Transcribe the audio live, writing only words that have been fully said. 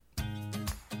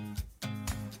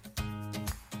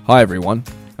Hi everyone,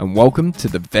 and welcome to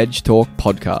the Veg Talk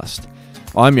podcast.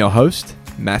 I'm your host,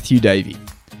 Matthew Davey.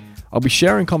 I'll be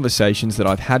sharing conversations that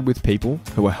I've had with people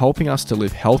who are helping us to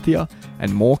live healthier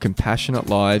and more compassionate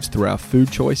lives through our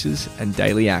food choices and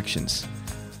daily actions.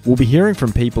 We'll be hearing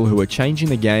from people who are changing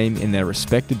the game in their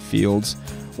respected fields,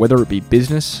 whether it be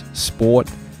business, sport,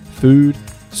 food,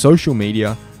 social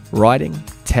media, writing,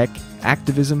 tech,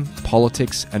 activism,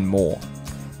 politics, and more.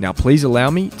 Now please allow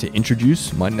me to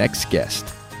introduce my next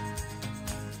guest.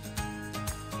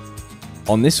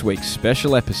 On this week's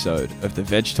special episode of the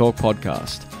Veg Talk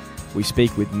podcast, we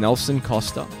speak with Nelson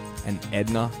Costa and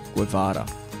Edna Guevarra.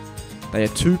 They are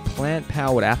two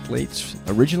plant-powered athletes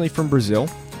originally from Brazil.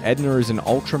 Edna is an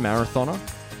ultra-marathoner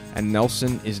and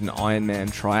Nelson is an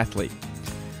Ironman triathlete.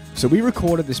 So we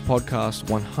recorded this podcast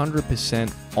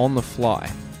 100% on the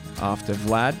fly after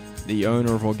Vlad, the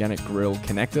owner of Organic Grill,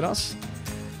 connected us.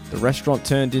 The restaurant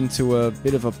turned into a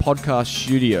bit of a podcast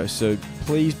studio, so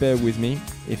please bear with me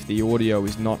if the audio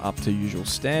is not up to usual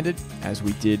standard, as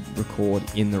we did record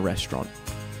in the restaurant.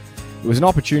 It was an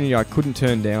opportunity I couldn't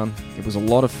turn down. It was a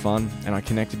lot of fun, and I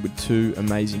connected with two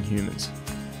amazing humans.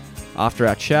 After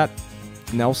our chat,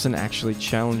 Nelson actually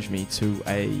challenged me to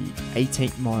a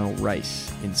 18-mile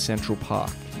race in Central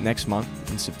Park next month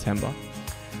in September.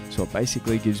 So it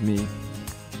basically gives me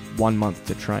 1 month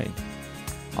to train.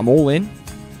 I'm all in,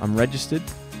 I'm registered,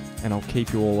 and I'll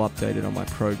keep you all updated on my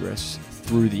progress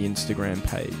through the Instagram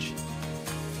page.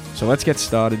 So let's get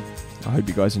started. I hope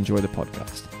you guys enjoy the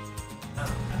podcast.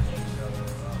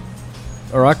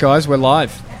 All right, guys, we're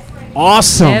live.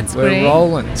 Awesome. That's We're great.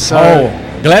 rolling. So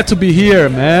Glad to be here,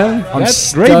 man. I'm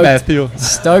That's great, stoked- Matthew.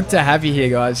 Stoked to have you here,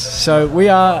 guys. So we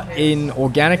are in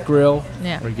Organic Grill,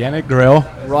 Yeah. Organic Grill,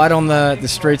 right on the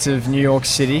streets of New York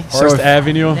City. First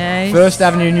Avenue. Nice. First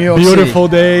Avenue, New York Beautiful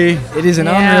day. City. It is an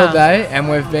Yeah. unreal day, and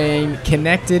we've been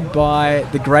connected by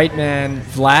the great man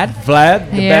Vlad, Vlad,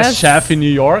 the Yes. best chef in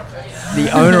New York. the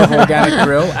owner of Organic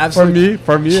Grill. Absolute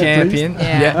For me, champion.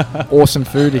 Yeah. Awesome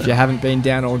food. If you haven't been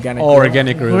down Organic Grill,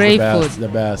 Organic Grill is Great the best. food. The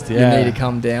best. you Yeah. need to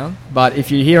come down. But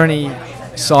if you hear any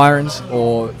sirens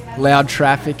or loud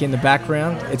traffic in the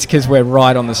background, it's because we're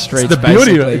right on the streets. It's the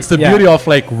beauty. basically. It's the Yeah, beauty of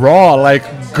like raw, like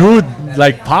good,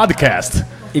 like podcast.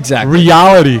 Exactly.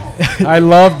 Reality. I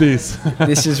love this.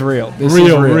 This is real. This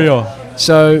real, is real.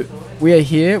 So we are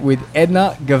here with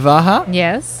Edna Guevarra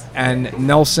Yes. and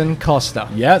Nelson Costa.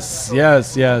 Yes,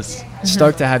 yes, yes.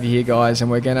 Stoked to have you here, guys, and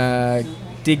we're gonna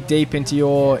dig deep into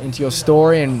your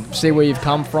story and see where you've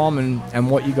come from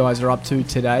and what you guys are up to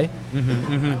today.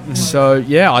 So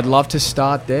yeah, I'd love to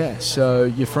start there. So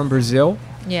you're from Brazil.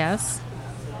 Yes.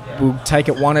 We'll take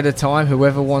it one at a time.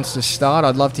 Whoever wants to start,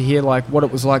 I'd love to hear like what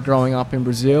it was like growing up in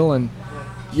Brazil, and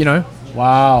you know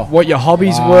Wow. what your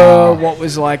hobbies Wow. were, what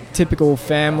was like typical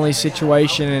family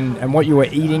situation, and what you were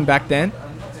eating back then.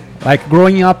 Like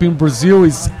growing up in Brazil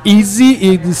is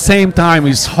easy, at the same time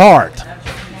it's hard.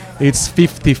 It's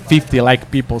 50-50,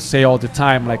 like people say all the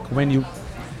time. Like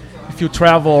if you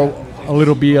travel a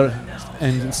little bit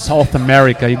in South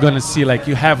America, you're gonna see like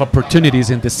you have opportunities,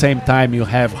 and at the same time you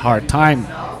have hard time.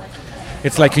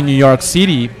 It's like in New York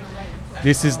City.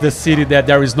 This is the city that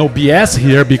there is no BS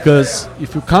here, because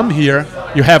if you come here,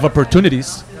 you have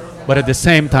opportunities, but at the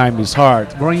same time it's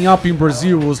hard. Growing up in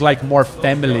Brazil was like more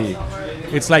family.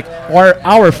 It's like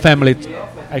our family.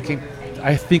 I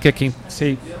think I can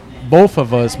say both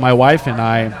of us, my wife and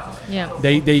I, Yeah.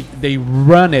 they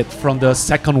run it from the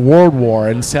Second World War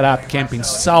and set up camp in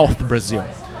South Brazil.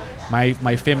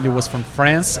 My family was from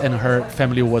France and her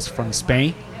family was from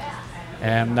Spain,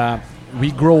 and we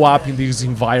grow up in this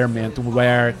environment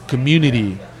where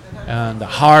community and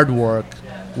hard work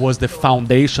was the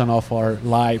foundation of our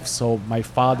life. So my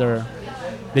father,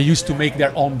 they used to make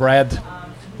their own bread.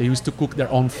 They used to cook their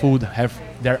own food, have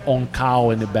their own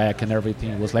cow in the back and everything.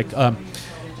 It was like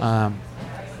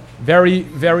very,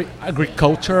 very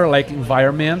agriculture like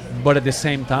environment, but at the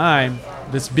same time,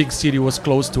 this big city was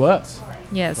close to us,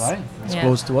 Yes. right? It's Yeah.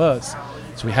 close to us.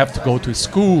 So we have to go to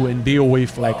school and deal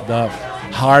with like the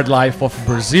hard life of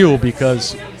Brazil,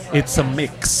 because it's a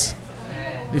mix.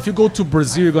 If you go to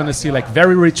Brazil, you're gonna see like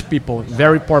very rich people,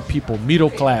 very poor people, middle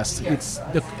class.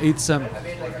 It's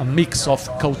a mix of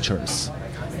cultures.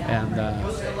 And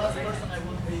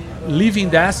living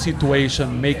that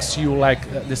situation makes you like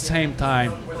at the same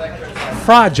time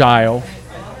fragile,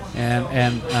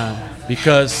 and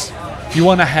because you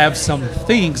want to have some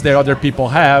things that other people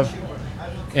have,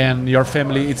 and your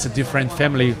family, it's a different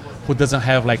family who doesn't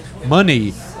have like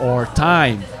money or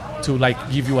time to like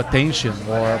give you attention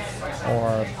or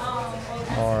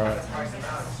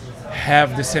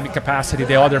have the same capacity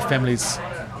the other families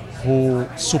who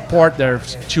support their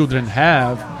children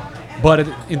have, but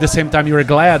in the same time you're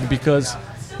glad because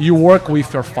you work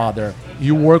with your father,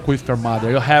 you work with your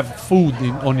mother, you have food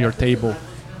on your table,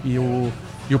 you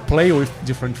play with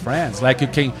different friends. Like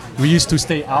we used to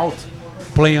stay out,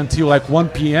 play until like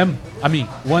 1 a.m.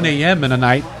 in the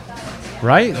night,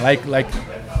 right? Like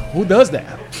who does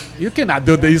that? You cannot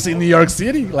do this in New York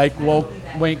City. Like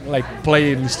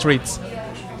play in the streets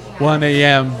 1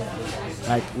 a.m.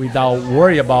 like without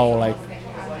worry about like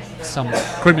some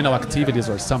criminal activities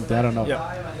or something. I don't know.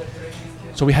 Yeah.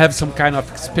 So we have some kind of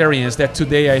experience that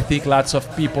today I think lots of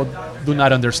people do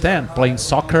not understand. Playing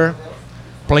soccer,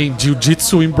 playing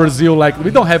jiu-jitsu in Brazil. Like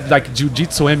we don't have like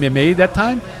jiu-jitsu MMA that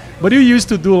time, but you used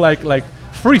to do like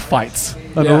free fights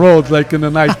on the road, like in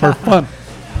the night for fun.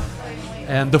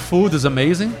 And the food is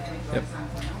amazing. Yep.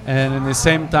 And at the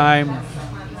same time,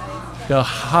 the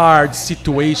hard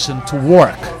situation to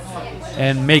work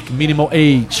and make minimal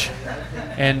age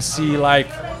and see like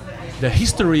the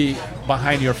history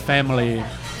behind your family,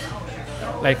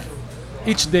 like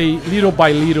each day little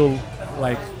by little,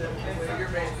 like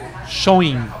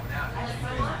showing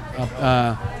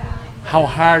how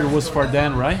hard it was for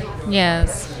them, right?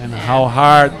 Yes. And how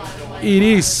hard it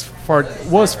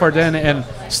was for them, and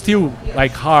still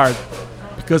like hard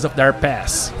because of their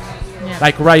past. Yeah.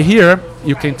 Like right here,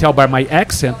 you can tell by my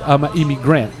accent, I'm an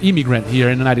immigrant here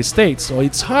in the United States. So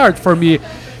it's hard for me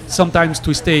sometimes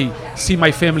to see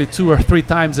my family 2 or 3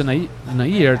 times in a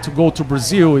year. To go to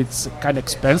Brazil, it's kind of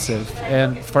expensive,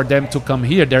 and for them to come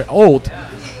here, they're old.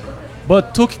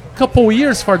 But took a couple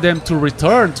years for them to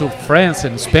return to France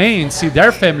and Spain, see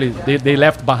their family they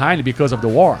left behind because of the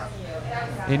war.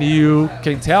 And you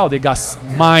can tell they got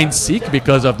mind sick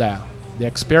because of that. The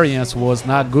experience was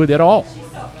not good at all.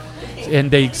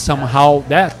 And they somehow,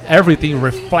 that everything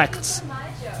reflects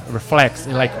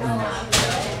like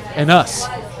in us.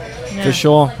 Yeah. For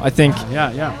sure. I think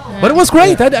Yeah. But it was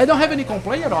great. I don't have any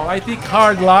complaint at all. I think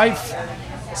hard life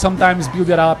sometimes build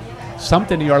it up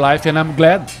something in your life, and I'm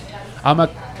glad. I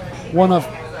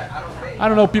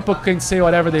don't know, people can say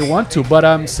whatever they want to, but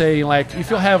I'm saying like if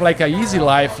you have like a easy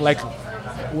life, like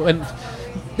when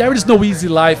there is no easy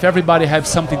life, everybody has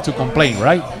something to complain,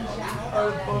 right?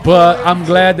 But I'm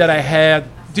glad that I had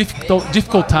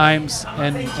difficult times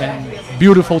and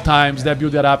beautiful times that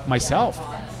build it up myself,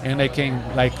 and I can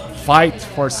like fight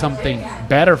for something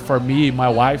better for me, my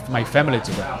wife, my family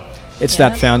today. it's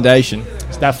that foundation.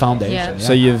 It's that foundation. Yeah.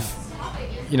 So you've,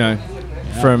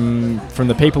 from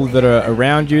the people that are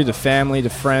around you, the family, the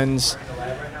friends,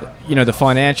 the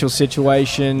financial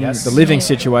situation, Yes. the living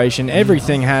situation,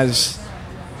 everything has,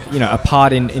 a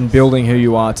part in building who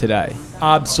you are today.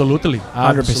 Absolutely.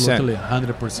 100%. Absolutely.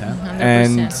 100%. 100%.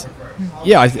 And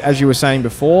yeah, as you were saying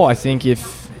before, I think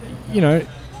if,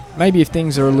 maybe if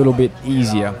things are a little bit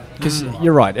easier, because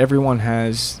you're right, everyone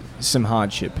has some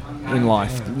hardship in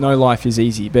life. No life is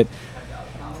easy, but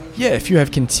yeah, if you have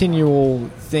continual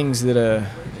things that are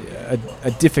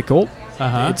difficult,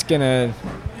 it's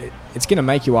gonna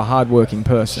make you a hardworking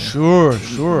person. Sure.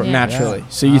 Yeah. Naturally. Yeah.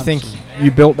 So you think you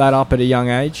built that up at a young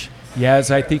age? Yes,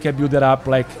 I think I built it up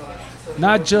like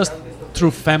not just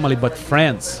through family but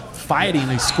friends, fighting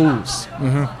in schools.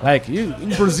 Like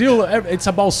in Brazil, it's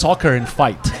about soccer and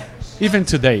fight, even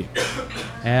today.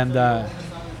 And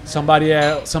somebody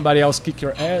else kick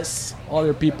your ass,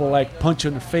 other people like punch you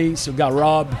in the face, you got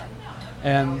robbed,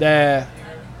 and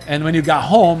when you got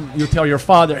home, you tell your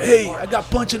father, "Hey, I got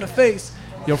punched in the face."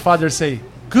 Your father say,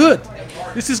 "Good,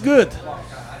 this is good."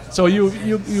 So you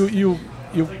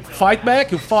fight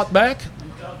back, you fought back.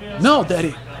 "No,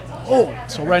 Daddy. Oh,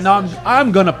 so right now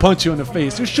I'm gonna punch you in the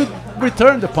face. You should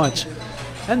return the punch."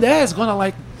 And that's gonna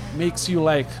like makes you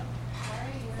like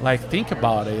think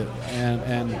about it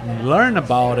and learn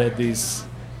about it. This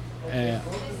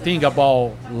thing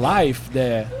about life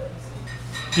that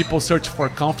people search for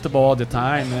comfortable all the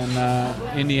time, and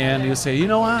in the end you say, "You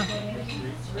know what?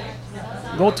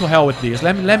 Go to hell with this.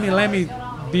 Let me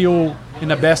deal in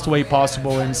the best way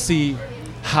possible and see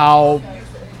how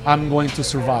I'm going to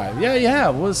survive." Yeah.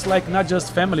 It was like not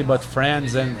just family but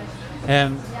friends,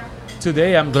 and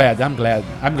today I'm glad,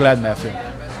 Matthew.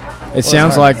 It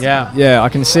sounds like I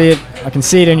can see it. I can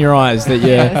see it in your eyes that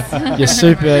you're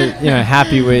super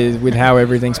happy with how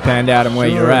everything's panned out and where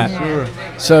you're at. Sure.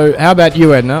 So how about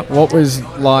you, Edna? What was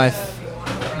life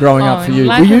growing up for you?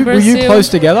 Life in Were you Brazil- close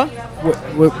together?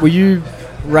 Were you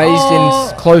raised in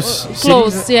close cities?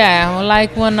 Close, yeah,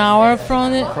 like 1 hour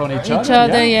from each each other,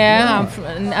 other. yeah. Yeah, I'm from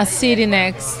a city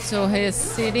next to his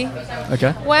city.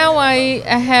 Okay. Well, I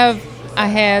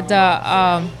had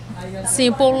a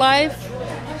simple life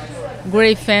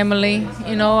great family.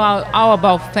 You know, all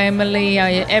about family.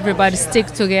 Everybody stick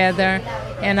together.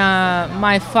 And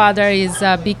my father is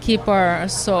a beekeeper,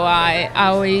 so I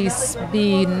always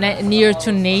be near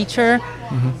to nature,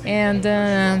 and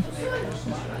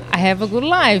I have a good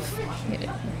life.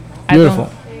 Beautiful.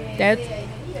 That,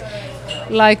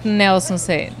 like Nelson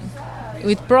said,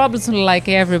 with problems like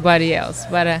everybody else,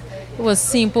 but it was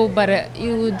simple. But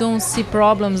you don't see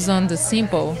problems on the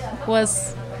simple. It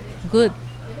was good.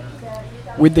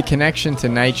 With the connection to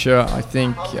nature, I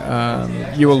think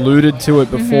you alluded to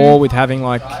it before with having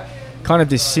like kind of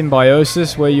this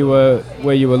symbiosis where you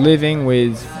were living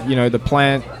with, you know, the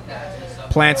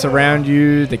plants around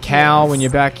you, the cow in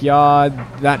your backyard,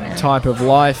 that type of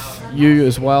life. You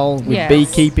as well with Yes.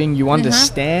 beekeeping, you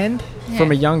understand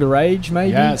from a younger age,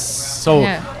 maybe. Yes. So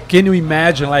can you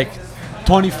imagine like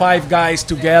 25 guys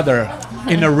together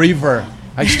in a river,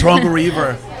 a strong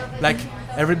river, like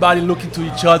everybody looking to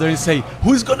each other and say,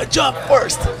 who's gonna jump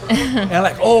first? And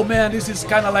like, oh man, this is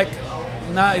kind of like,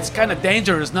 nah, it's kind of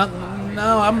dangerous. No,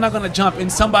 I'm not gonna jump. And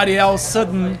somebody else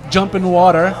sudden jump in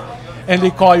water, and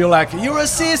they call you like, you're a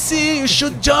sissy, you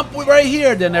should jump right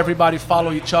here. Then everybody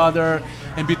follow each other,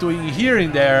 and between here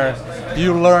and there,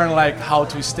 you learn like how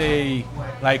to stay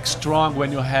like strong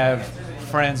when you have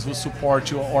friends who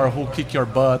support you or who kick your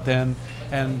butt and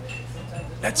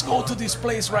let's go to this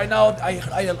place right now.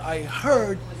 I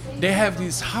heard they have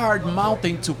this hard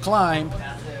mountain to climb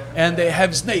and they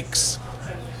have snakes.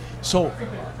 So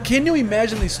can you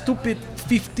imagine a stupid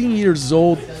 15 years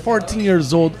old, 14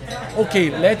 years old, okay,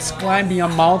 let's climb a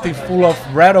mountain full of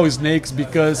rattlesnakes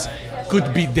because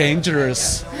could be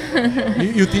dangerous.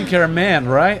 You think you're a man,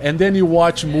 right? And then you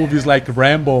watch movies like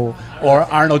Rambo or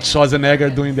Arnold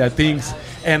Schwarzenegger doing their things,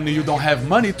 and you don't have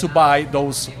money to buy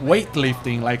those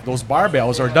weightlifting, like those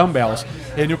barbells or dumbbells,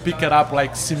 and you pick it up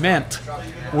like cement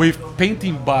with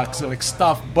painting box, like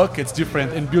stuff, buckets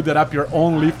different, and build it up your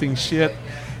own lifting shit,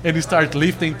 and you start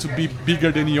lifting to be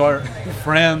bigger than your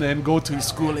friend and go to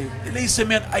school. And, listen,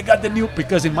 man, I got the new,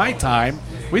 because in my time,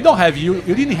 we don't have you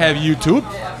didn't have YouTube,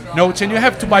 no, and you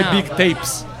have to buy big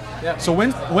tapes. Yeah. So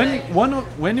when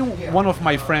one of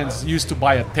my friends used to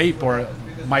buy a tape, or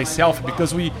myself,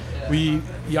 because we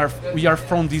are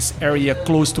from this area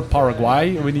close to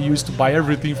Paraguay, when he used to buy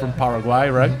everything from Paraguay,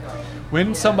 right?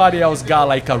 When somebody else got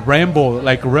like a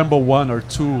Rambo 1 or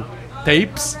 2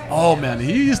 tapes, oh man,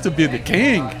 he used to be the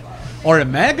king. Or a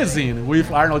magazine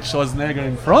with Arnold Schwarzenegger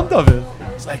in front of it.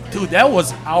 It's like, dude, that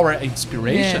was our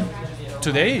inspiration. Yeah.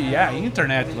 Today,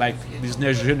 internet, like this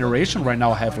new generation right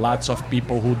now have lots of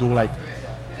people who do like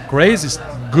crazy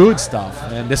good stuff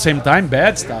and at the same time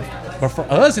bad stuff. But for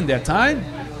us in that time,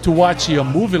 to watch a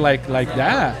movie like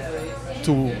that,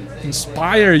 to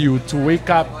inspire you to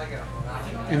wake up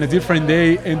in a different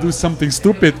day and do something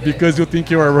stupid because you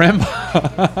think you're a Rambo.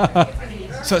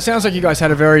 So it sounds like you guys had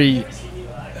a very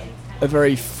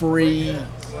free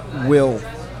will.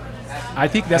 I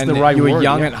think that's and the right word. You were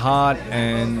young at heart,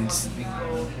 and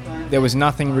there was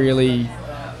nothing really,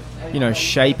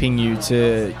 shaping you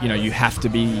to, you have to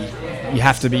be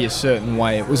a certain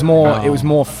way. It was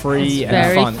more free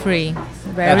and fun. Very free.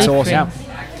 That's awesome. Free.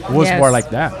 Yeah. It was more like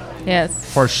that.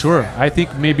 Yes. For sure. I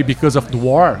think maybe because of the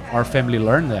war, our family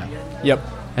learned that. Yep.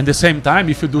 And the same time,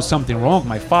 if you do something wrong,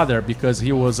 my father, because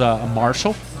he was a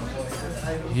marshal,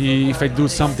 if I do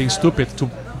something stupid to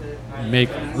make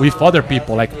with other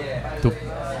people, like to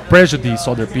prejudice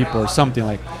other people or something,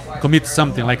 like commit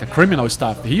something like a criminal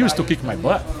stuff, he used to kick my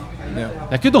butt. Yeah.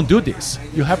 Like, you don't do this.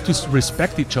 You have to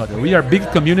respect each other. We are a big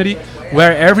community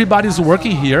where everybody's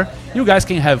working here. You guys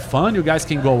can have fun. You guys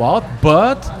can go out.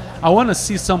 But I want to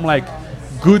see some like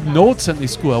good notes in the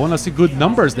school. I want to see good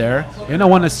numbers there, and I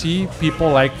want to see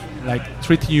people like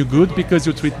treating you good because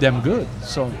you treat them good.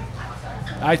 So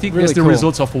I think really that's the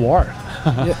results of war.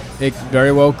 Yeah, it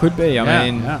very well could be.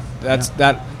 I mean,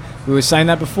 that we were saying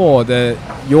that before.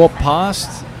 Your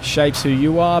past shapes who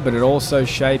you are, but it also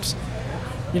shapes,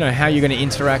 how you're going to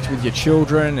interact with your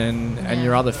children and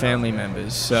your other family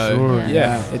members. So sure,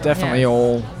 it definitely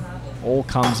all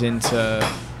comes into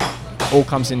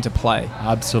play.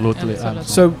 Absolutely.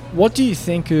 So what do you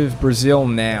think of Brazil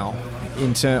now?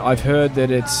 I've heard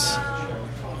that it's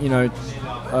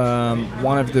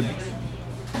one of the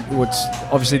what's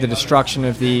obviously the destruction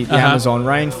of the Amazon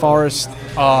rainforest.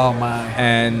 Oh my!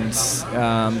 And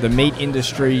the meat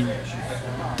industry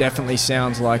definitely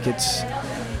sounds like it's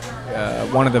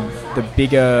one of the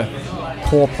bigger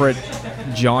corporate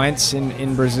giants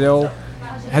in Brazil.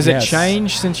 Has it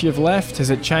changed since you've left? Has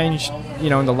it changed,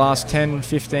 in the last 10,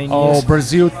 15 years? Oh,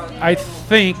 Brazil, I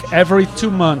think every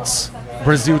 2 months,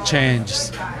 Brazil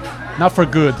changes. Not for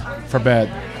good, for bad.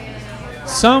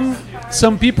 Some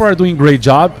some people are doing great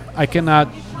job. I cannot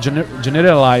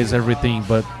generalize everything,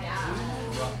 but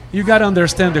you got to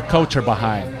understand the culture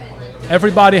behind.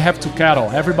 Everybody have to cattle.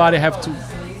 Everybody have to,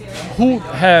 who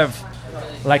have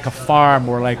like a farm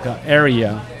or like an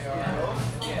area,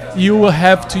 you will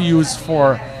have to use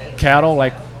for cattle,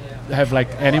 like have like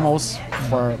animals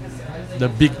for the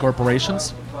big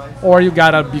corporations, or you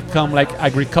gotta become like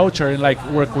agriculture and like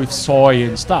work with soy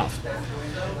and stuff.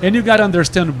 And you gotta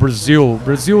understand Brazil.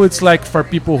 Brazil, it's like for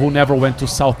people who never went to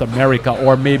South America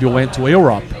or maybe went to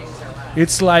Europe.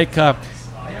 It's like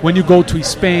when you go to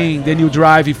Spain, then you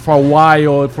drive for a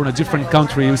while from a different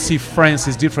country. You see France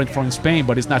is different from Spain,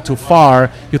 but it's not too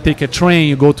far. You take a train,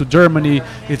 you go to Germany,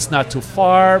 it's not too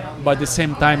far, but at the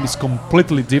same time it's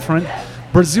completely different.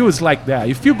 Brazil is like that.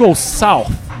 If you go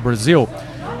south, Brazil,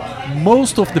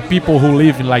 most of the people who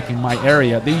live in my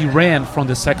area, they ran from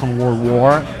the Second World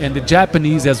War, and the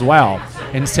Japanese as well,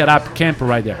 and set up camp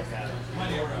right there.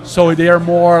 So they are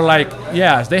more like,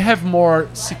 yes, they have more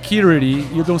security.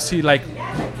 You don't see like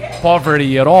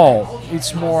poverty at all.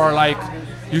 It's more like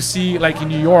you see like in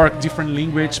New York, different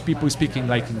language, people speaking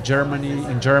like in Germany,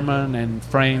 in German and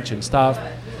French and stuff.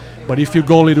 But if you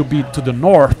go a little bit to the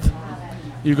north,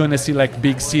 you're gonna see like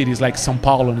big cities like São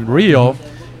Paulo and Rio,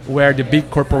 where the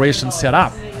big corporations set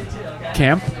up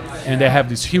camp, and they have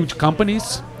these huge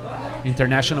companies,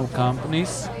 international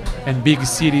companies, and big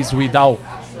cities without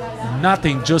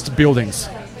nothing, just buildings.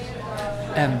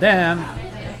 And then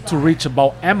to reach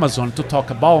about Amazon, to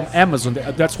talk about Amazon,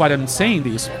 that's why I'm saying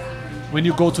this. When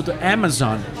you go to the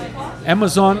Amazon,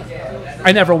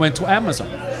 I never went to Amazon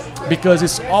because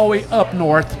it's all the way up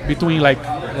north between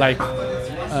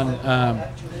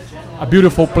a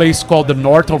beautiful place called the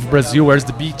north of Brazil, where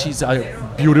the beaches are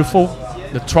beautiful,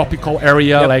 the tropical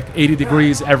area, like 80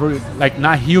 degrees, like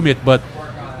not humid, but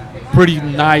pretty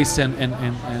nice and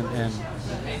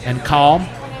calm.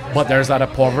 But there's a lot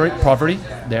of poverty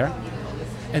there.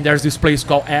 And there's this place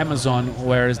called Amazon,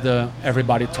 where is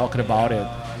everybody talking about it.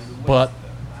 But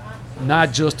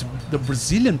not just the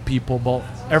Brazilian people, but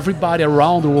everybody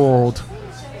around the world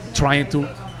trying to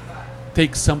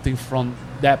take something from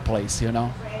that place,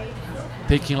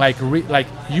 taking like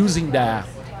using that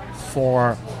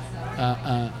for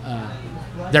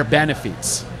their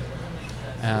benefits.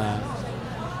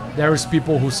 There's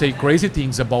people who say crazy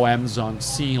things about Amazon,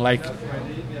 seeing like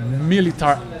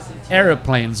military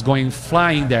airplanes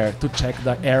flying there to check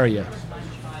the area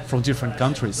from different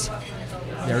countries.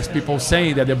 There's people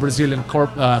saying that the Brazilian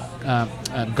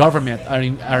government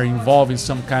are involved in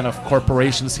some kind of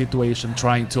corporation situation,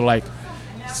 trying to like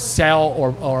sell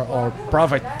or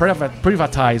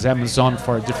privatize Amazon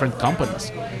for different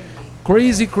companies.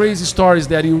 Crazy stories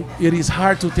that it is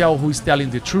hard to tell who is telling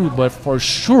the truth, but for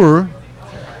sure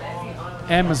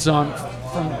Amazon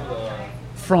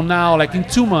from now, like in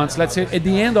 2 months, let's say at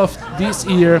the end of this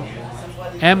year,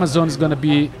 Amazon is going to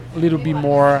be a little bit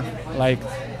more like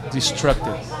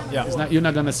destructive. Yeah. You're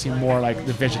not going to see more like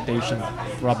the vegetation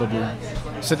probably.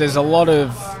 So there's a lot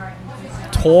of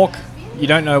talk. You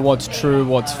don't know what's true,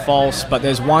 what's false, but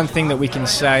there's one thing that we can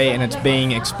say, and it's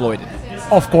being exploited.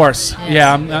 Of course.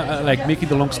 Yeah, I'm like making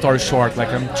the long story short, like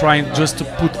I'm trying just to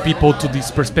put people to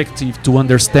this perspective to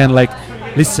understand, like,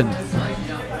 listen,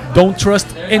 don't trust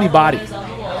anybody,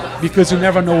 because you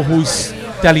never know who's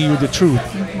telling you the truth.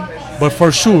 But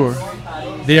for sure,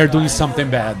 they are doing something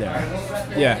bad there.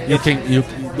 Yeah.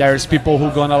 There's people who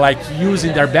gonna like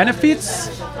using their benefits,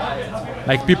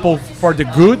 like people for the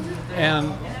good,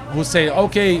 and who say,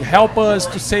 okay, help us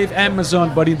to save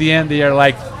Amazon, but in the end they are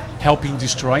like helping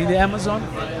destroying the Amazon.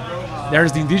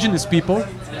 There's the indigenous people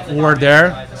who are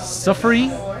there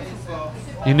suffering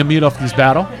in the middle of this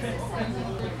battle.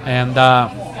 And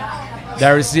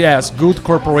there is, good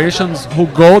corporations who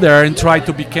go there and try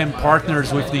to become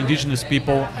partners with the indigenous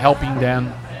people, helping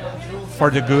them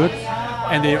for the good.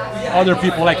 And the other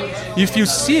people, like, if you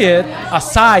see it,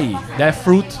 acai, that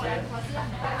fruit,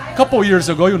 a couple years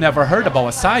ago, you never heard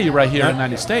about acai right here in the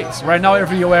United States. Right now,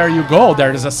 everywhere you go,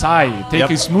 there is acai. Take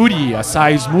a smoothie,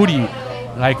 acai smoothie,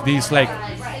 like this, like,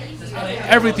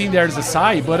 everything there is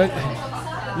acai, but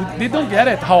they don't get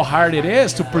it, how hard it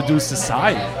is to produce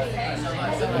acai.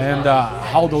 And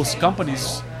how those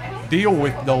companies deal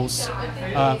with those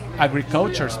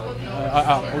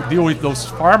deal with those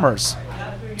farmers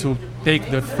to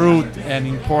take the fruit and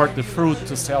import the fruit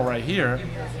to sell right here.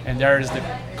 And there is the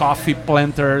coffee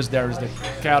planters, there is the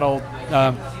cattle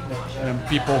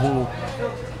people who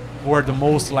are the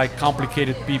most like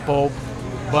complicated people,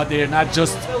 but they're not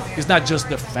just. It's not just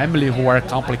the family who are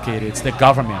complicated; it's the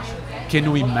government. Can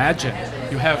you imagine?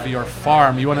 You have your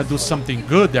farm, you want to do something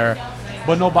good there,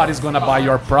 but nobody's gonna buy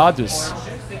your produce.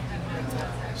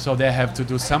 so they have to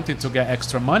do something to get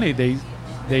extra money.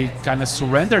 They kind of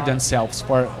surrender themselves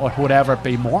for or whoever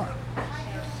pay more.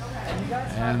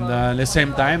 And at the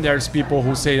same time, there's people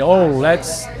who say, "Oh,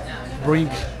 let's bring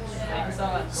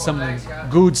some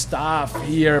good stuff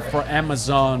here for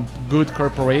Amazon, good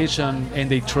corporation," and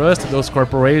they trust those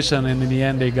corporations, and in the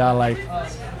end, they got like,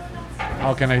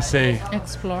 how can I say,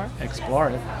 Explore. explore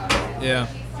it. Yeah.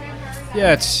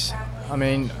 Yeah, it's, I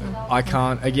mean, I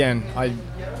can't, again,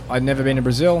 I've never been to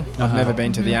Brazil. I've never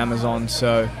been to the Amazon,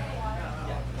 so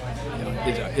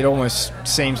it almost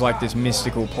seems like this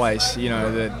mystical place, you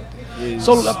know, that is...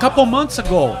 So a couple months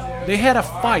ago, they had a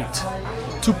fight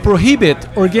to prohibit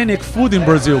organic food in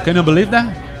Brazil. Can you believe that?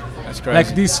 That's crazy.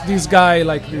 Like this guy,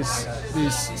 like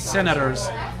these senators,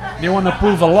 they want to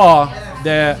prove a law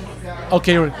that,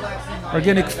 okay,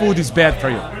 organic food is bad for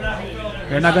you.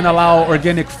 They're not going to allow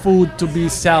organic food to be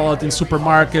sold in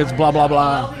supermarkets, blah, blah,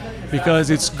 blah, because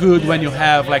it's good when you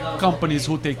have like companies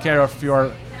who take care of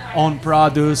your own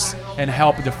produce and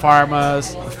help the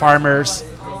farmers.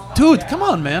 Dude, come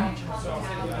on, man.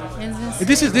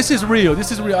 This is real.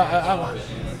 This is real.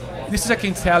 This is I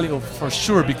can tell you for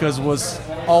sure because it was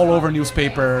all over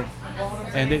newspaper,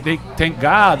 and they thank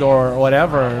God or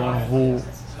whatever who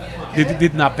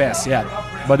did not pass yet,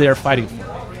 but they are fighting for it.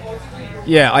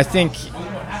 Yeah, I think,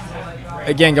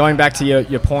 again, going back to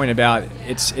your point about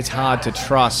it's hard to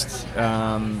trust.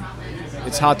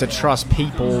 It's hard to trust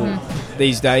people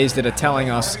these days that are telling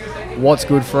us what's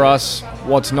good for us,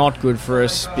 what's not good for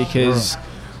us, because,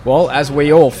 well, as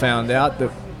we all found out,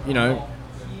 that, you know,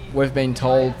 we've been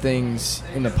told things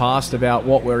in the past about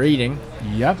what we're eating.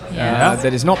 Yep.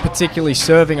 That is not particularly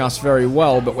serving us very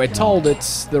well, but we're told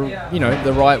it's the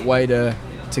right way to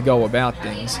go about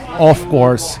things. Of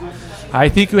course. I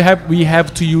think we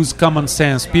have to use common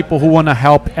sense. People who want to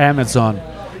help Amazon,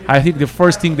 I think the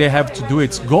first thing they have to do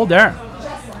is go there.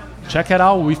 Check it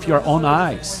out with your own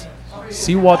eyes.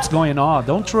 See what's going on.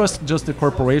 Don't trust just the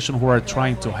corporation who are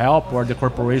trying to help or the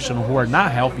corporation who are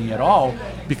not helping at all,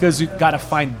 because you got to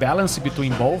find balance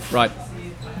between both. Right.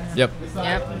 Yep.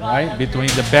 Right? Between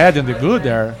the bad and the good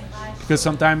there. Because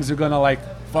sometimes you're going to like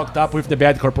fucked up with the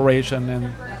bad corporation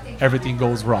and everything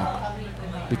goes wrong.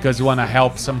 Because you want to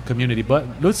help some community. But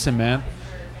listen, man,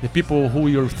 the people who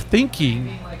you're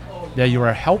thinking that you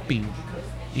are helping,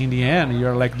 in the end,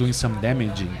 you're like doing some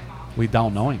damaging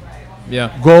without knowing.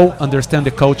 Yeah. Go understand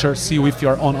the culture, see with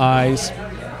your own eyes,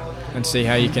 and see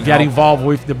how you can get help. involved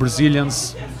with the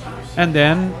Brazilians, and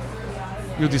then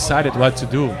you decided what to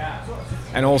do.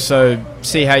 And also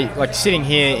see how, like sitting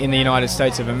here in the United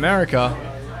States of America,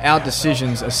 our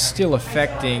decisions are still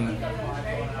affecting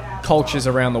cultures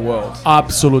around the world.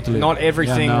 Absolutely. Not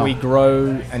everything we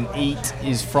grow and eat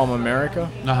is from America.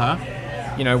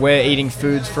 You know, we're eating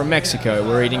foods from Mexico.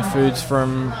 We're eating foods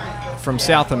from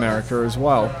South America as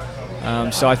well.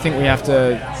 So I think we have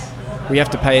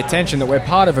to pay attention that we're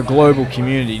part of a global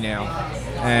community now,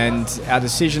 and our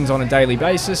decisions on a daily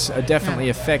basis are definitely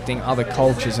affecting other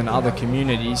cultures and other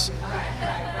communities.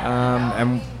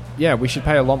 And yeah, we should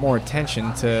pay a lot more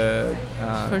attention to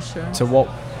For sure. to what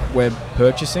we're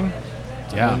purchasing,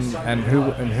 Yeah. and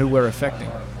who we're affecting.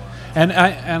 And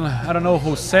I don't know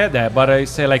who said that, but I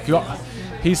say like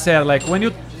he said like when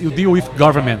you deal with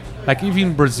government, like even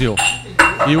in Brazil,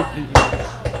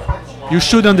 you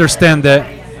should understand that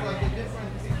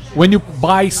when you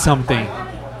buy something,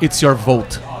 it's your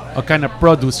vote. What kind of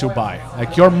produce you buy?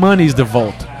 Like your money is the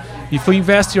vote. If you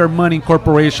invest your money in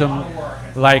corporation,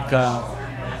 like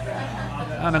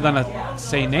I'm not gonna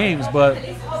say names, but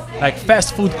like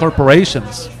fast food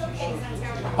corporations.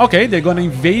 Okay, they're gonna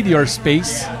invade your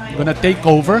space, gonna take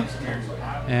over,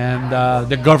 and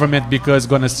the government because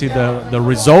gonna see the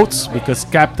results, because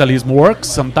capitalism works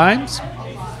sometimes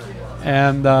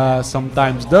and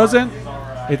sometimes doesn't.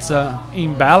 It's an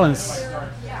imbalance.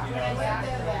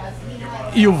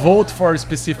 You vote for a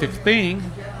specific thing,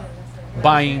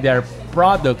 buying their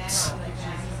products,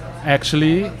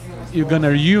 actually you're gonna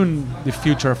ruin the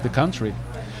future of the country.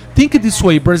 Think it this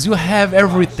way: Brazil have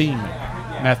everything,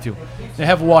 Matthew. They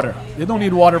have water. They don't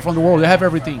need water from the world. They have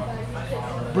everything.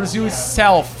 Brazil is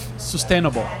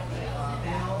self-sustainable.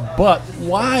 But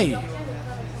why?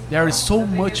 There is so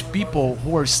much people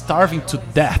who are starving to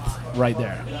death right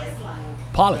there.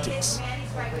 Politics.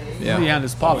 Yeah. In the end,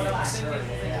 it's politics.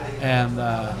 And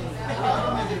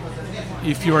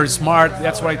if you are smart,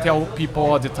 that's what I tell people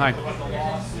all the time.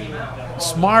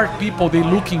 Smart people, they're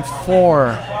looking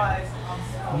for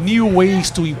new ways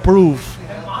to improve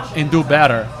and do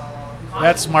better.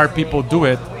 That smart people do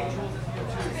it.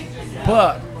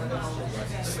 But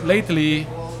lately,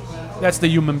 that's the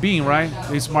human being, right?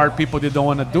 The smart people, they don't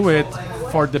want to do it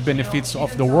for the benefits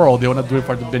of the world. They want to do it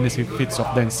for the benefits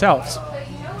of themselves.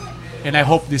 And I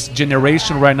hope this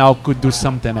generation right now could do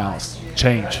something else,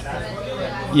 change.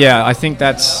 Yeah, I think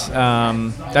that's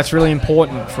really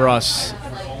important for us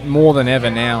more than ever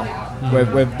now.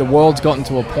 The world's gotten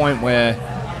to a point where,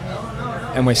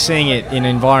 and we're seeing it in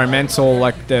environmental,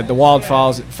 like the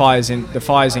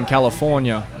fires in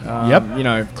California.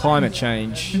 Climate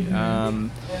change,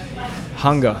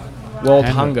 hunger, world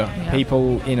hunger. Yeah.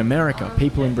 People in America,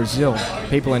 people in Brazil,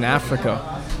 people in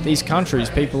Africa. These countries,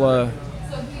 people are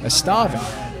starving.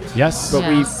 Yes. But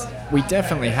Yes. we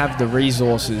definitely have the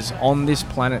resources on this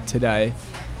planet today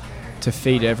to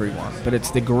feed everyone. But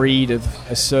it's the greed of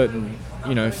a certain,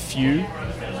 few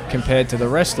compared to the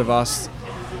rest of us.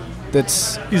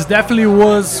 It definitely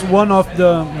was one of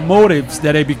the motives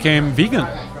that I became vegan.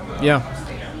 Yeah.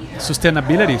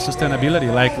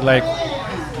 Sustainability. Like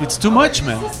it's too much,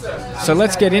 man. So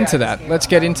let's get into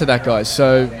that. Guys.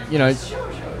 So,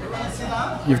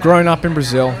 you've grown up in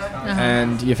Brazil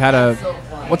and you've had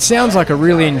what sounds like a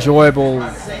really enjoyable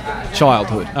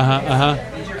childhood.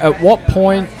 At what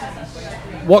point,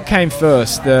 what came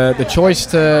first? The choice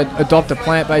to adopt a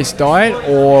plant-based diet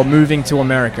or moving to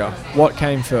America? What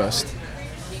came first?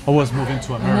 I was moving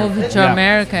to America. Moving to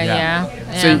America, yeah.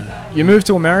 So you moved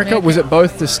to America. Was it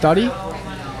both to study?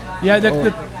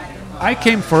 Yeah, I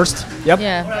came first. Yep.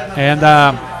 Yeah. And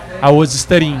I was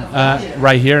studying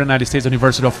right here in the United States,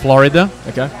 University of Florida.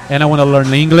 Okay. And I want to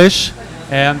learn English.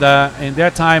 And in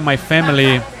that time, my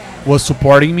family was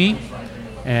supporting me.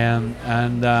 And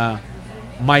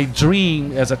my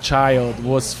dream as a child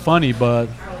was funny, but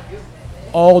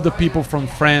all the people from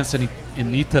France and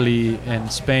in Italy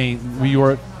and Spain, we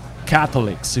were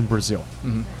Catholics in Brazil.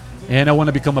 Mm-hmm. And I want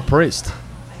to become a priest.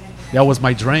 That was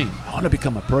my dream. I want to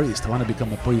become a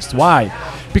priest. Why?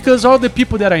 Because all the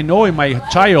people that I know in my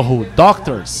childhood,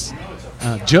 doctors,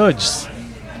 judges,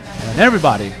 and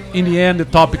everybody, in the end, the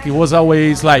topic was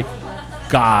always like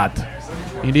God.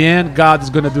 In the end, God is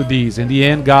going to do this. In the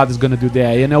end, God is going to do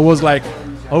that. And I was like,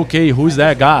 okay, who's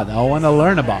that God? I want to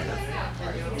learn about it.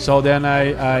 So then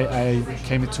I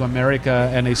came to America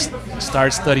and I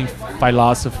started studying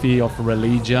philosophy of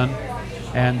religion.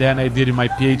 And then I did my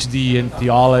PhD in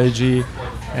theology.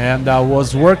 And I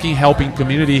was working, helping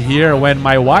community here when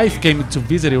my wife came to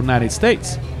visit the United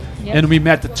States. Yep. And we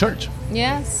met at church.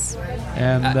 Yes.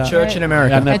 And At church in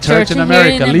America. And A at church in here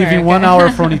America, in living America. 1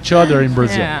 hour from each other in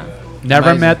Brazil. Yeah.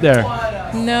 Never Amazing. met there.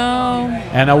 No.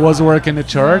 And I was working at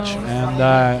church, No.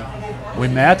 and we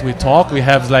met, we talked, we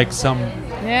have like some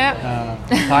Yeah.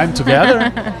 time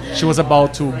together. She was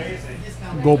about to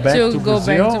go back to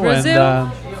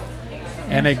Brazil,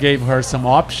 and I gave her some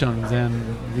options, and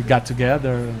we got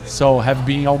together. So have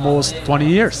been almost 20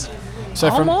 years. So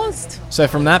Almost.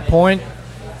 from that point,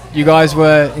 you guys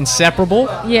were inseparable.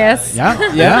 Yes.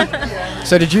 Yeah, Yeah.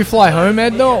 So did you fly home,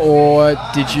 Edna, or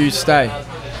did you stay?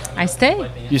 I stay.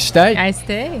 You stayed. I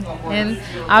stay. And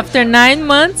after 9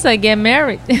 months, I get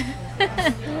married.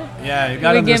 Yeah, you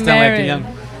gotta We get understand, like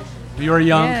married. you're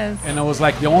young, Yes. and I was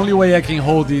like, the only way I can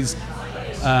hold this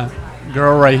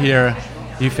girl right here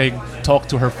if I talk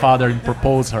to her father and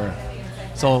propose her.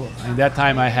 So in that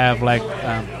time, I have like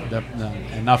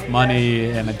enough money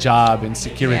and a job and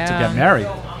security to Yeah. get married.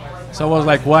 So I was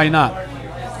like, why not?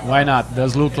 Why not?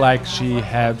 Does look like she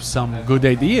have some good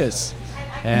ideas,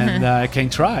 and I can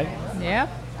try. Yep.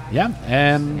 Yeah,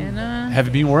 and And,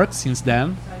 have been worked since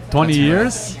then. 20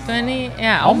 years. 20.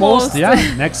 Yeah. Almost, Almost.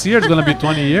 yeah. Next year is going to be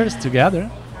 20 years together.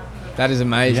 That is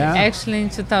amazing. Yeah. Actually, in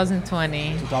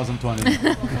 2020. 2020.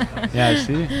 Yeah,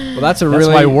 see? Well, that's That's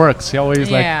why it works. He always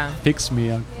Yeah. like fix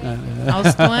me. I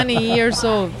was 20 years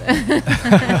old.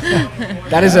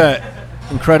 That is a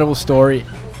incredible story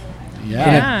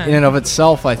Yeah. in and of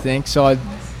itself, I think. So I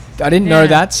didn't know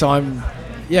Yeah. that. So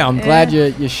I'm glad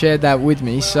you shared that with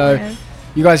me. So Yeah.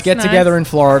 you guys get It's together nice. in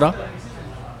Florida.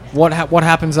 What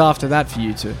happens after that for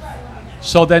you two?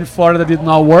 So then Florida did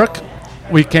not work.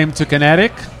 We came to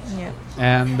Connecticut, Yeah.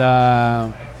 and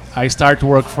I started to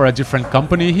work for a different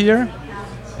company here.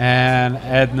 And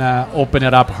Edna opened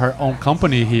up her own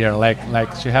company here. Like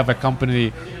she have a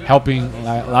company helping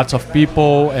lots of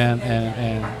people, and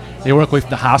they work with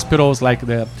the hospitals. Like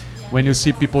when you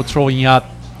see people throwing out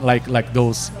like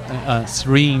those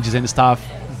syringes and stuff,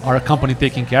 our company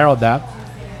taking care of that.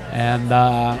 And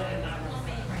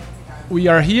we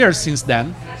are here since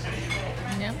then.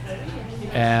 Yeah.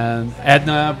 And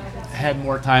Edna had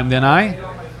more time than I,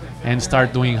 and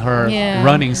started doing her Yeah.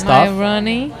 running stuff, My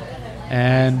running.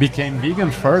 and became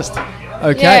vegan first.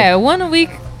 Okay. Yeah, 1 week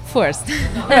first.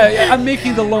 Yeah, I'm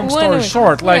making the long One story week,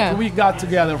 short. Like yeah. we got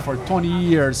together for 20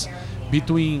 years,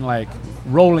 between like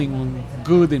rolling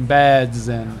good in beds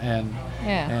and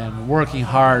Yeah. and working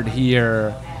hard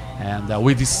here. And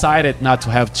we decided not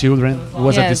to have children. It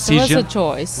was a Yes, decision. It was a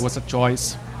choice. It was a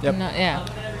choice. Yep. No, yeah.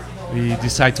 We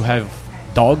decided to have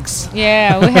dogs.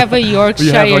 Yeah, we have a Yorkshire. We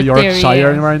have a Yorkshire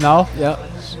Terrier. right now. Yep.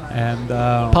 And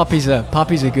Puppies are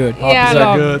good. Yeah, Puppies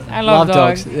are good. I love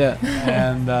dogs. Yeah.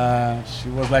 and she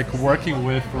was like working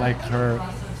with like her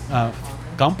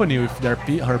company with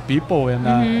her people, and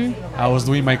I was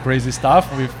doing my crazy stuff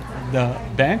with the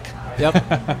bank. Yep.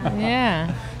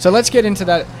 Yeah. So let's get into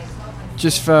that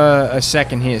just for a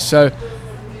second here. So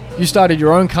you started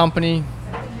your own company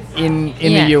in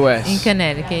Yeah, the US. in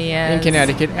Connecticut. Yeah. In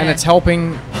Connecticut, and Yeah. it's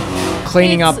helping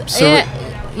cleaning up.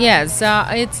 Yes,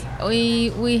 it's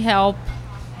we help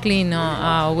clean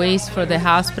waste for the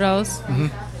hospitals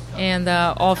and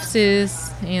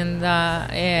offices, and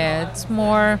yeah, it's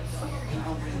more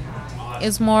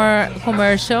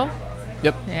commercial.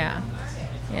 Yep. Yeah,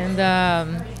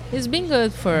 and it's been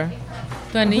good for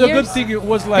 20 The years. good thing it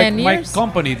was like 10 my years?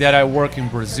 company that I work in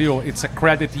Brazil. It's a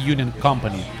credit union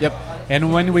company. Yep.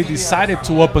 And when we decided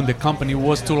to open the company,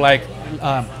 was to like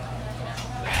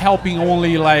helping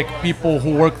only like people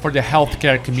who work for the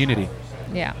healthcare community.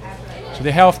 Yeah. So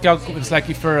the healthcare is like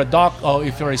if you're a doc or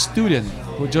if you're a student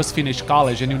who just finished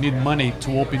college and you need money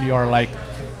to open your like,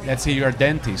 let's say you're a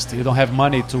dentist, you don't have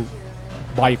money to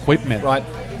buy equipment. Right.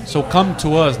 So come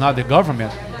to us, not the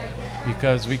government,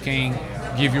 because we can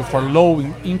give you for low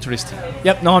interest.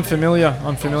 Yep. No, I'm familiar.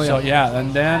 So yeah,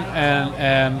 and then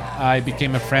and I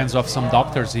became a friend of some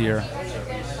doctors here,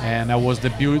 and I was the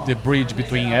bridge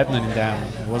between Edna and them.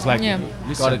 It was like, Yeah.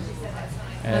 listen, Got it.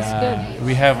 That's good.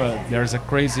 we have there's a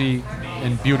crazy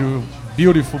and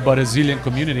beautiful Brazilian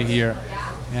community here,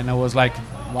 and I was like,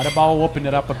 what about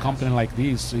opening up a company like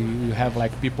this? So you have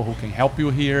like people who can help you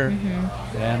here,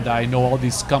 and I know all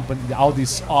these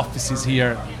offices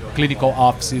here, clinical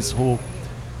offices who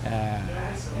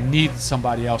need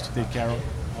somebody else to take care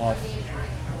of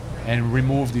and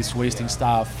remove this wasting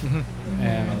stuff,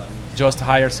 and just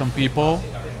hire some people.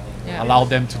 Yeah. Allow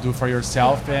them to do for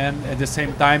yourself, and at the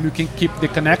same time you can keep the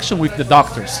connection with the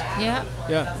doctors, Yeah.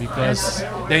 Yeah. because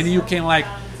then you can like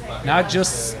not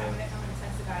just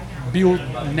build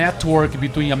network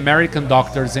between American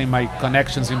doctors and my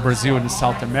connections in Brazil and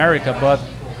South America, but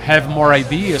have more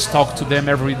ideas, talk to them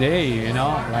every day,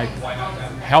 like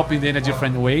helping them in a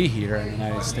different way here in the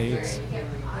United States.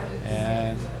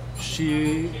 And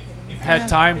she had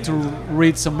time to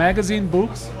read some magazine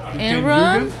books. You And can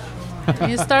run. Google.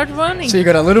 You start running. So you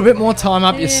got a little bit more time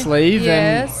up your Yeah. sleeve,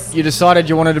 Yes. and you decided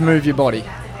you wanted to move your body.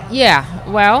 Yeah,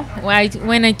 well,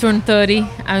 when I turned 30,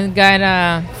 I got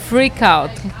a freak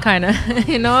out, kind of,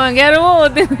 I got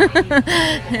old.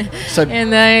 So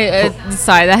And I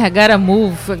decided I gotta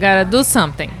move, I gotta do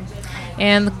something.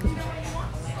 And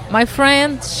my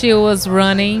friend, she was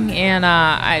running, and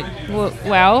I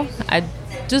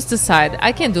just decided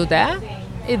I can do that.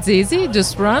 It's easy,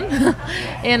 just run.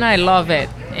 And I love it.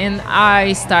 And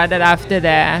I started after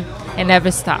that and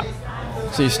never stopped.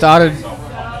 So you started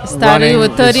Started running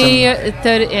with with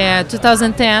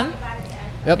 2010,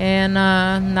 Yep. and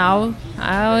now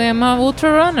I am an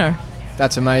ultra runner.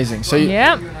 That's amazing. So you,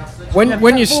 Yeah,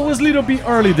 when you It was a little bit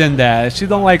early than that. She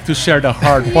don't like to share the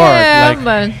hard part. yeah, Like,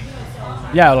 but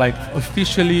like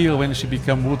officially when she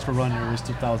became ultra runner was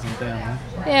 2010. Huh?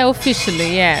 yeah,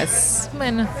 officially yes.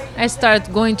 When I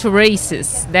start going to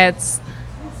races, that's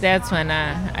when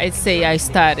I say I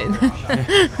started.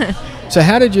 so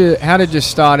how did you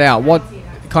start out? What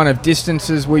kind of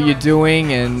distances were you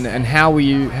doing, and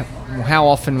how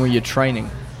often were you training?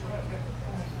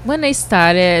 When I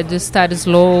started, I just started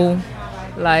slow,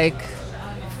 like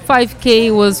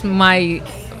 5K was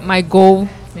my goal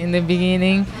in the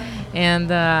beginning, and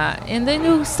then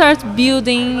you start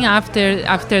building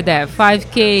after that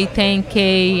 5K,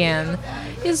 10K, and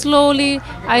slowly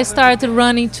I started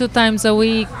running 2 times a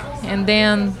week, and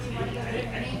then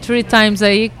 3 times a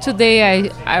week. Today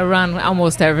I run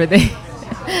almost every day.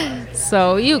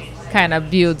 So you kind of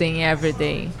building every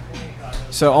day.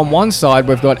 So on one side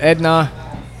we've got Edna,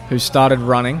 who started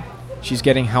running. She's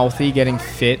getting healthy, getting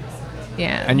fit,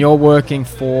 Yeah. and you're working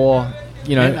for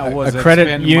Edna a was credit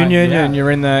expanding my- union, yeah. and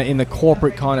you're in the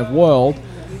corporate kind of world.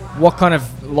 What kind of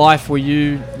life were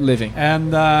you living?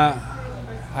 And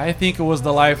I think it was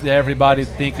the life that everybody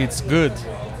think it's good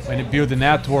when you build a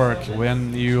network,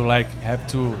 when you like have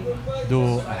to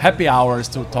do happy hours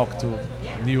to talk to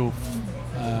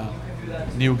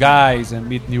new guys and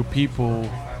meet new people,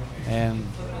 and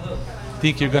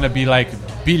think you're gonna be like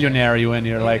billionaire when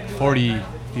you're like 40,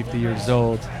 50 years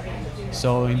old.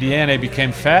 So in the end I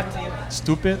became fat,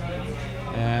 stupid,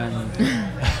 and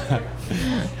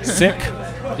sick.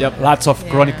 Yep. Lots of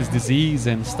chronic disease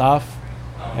and stuff.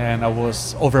 And I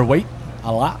was overweight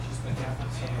a lot.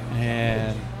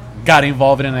 And got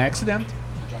involved in an accident.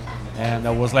 And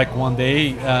I was like one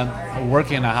day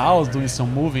working in a house, doing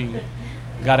some moving.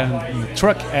 Got in a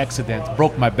truck accident,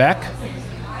 broke my back.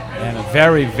 And a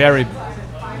very, very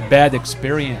bad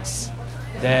experience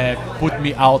that put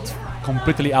me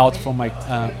completely out from my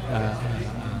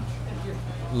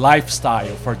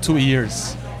lifestyle for 2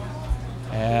 years.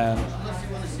 And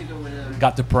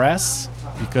got depressed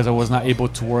because I was not able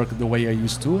to work the way I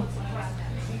used to.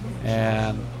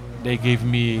 And they gave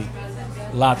me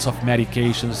lots of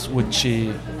medications which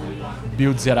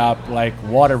builds it up like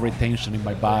water retention in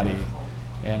my body.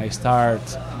 And I start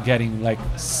getting like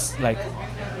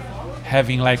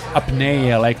having like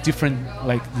apnea, like different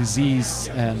like disease,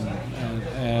 and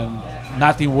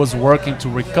nothing was working to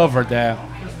recover that.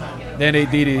 Then they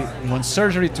did one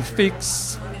surgery to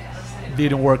fix,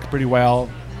 didn't work pretty well.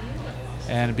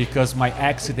 And because my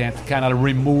accident kind of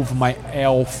removed my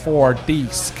L4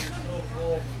 disc,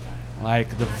 like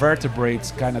the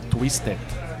vertebrates kind of twisted,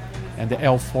 and the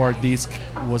L4 disc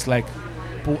was like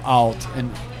pulled out,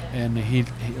 and he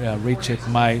reached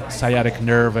my sciatic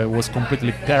nerve. I was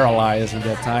completely paralyzed at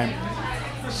that time.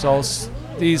 So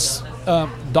this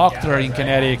doctor in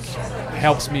Connecticut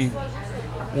helps me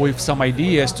with some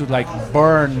ideas to like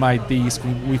burn my disc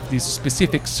with this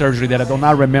specific surgery that I do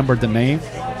not remember the name.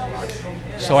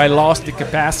 So I lost the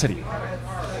capacity.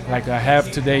 Like I have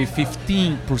today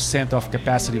 15% of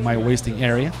capacity in my wasting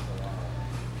area.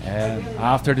 And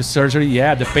after the surgery,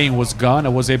 the pain was gone. I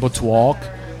was able to walk,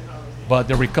 but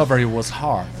the recovery was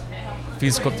hard.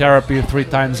 Physical therapy 3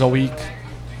 times a week,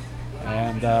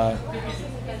 and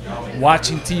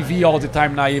watching TV all the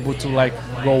time, not able to like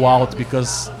go out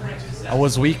because I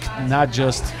was weak, not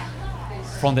just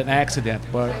from the accident,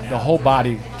 but the whole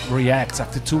body reacts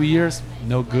after 2 years,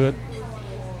 no good.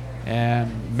 And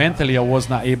mentally I was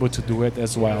not able to do it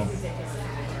as well.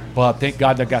 But thank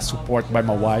God I got support by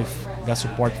my wife, got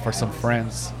support for some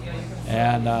friends,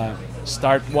 and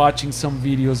start watching some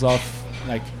videos of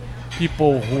like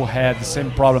people who had the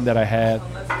same problem that I had.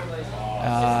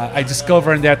 I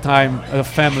discovered in that time a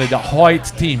family, the Hoyt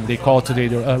team, they call today.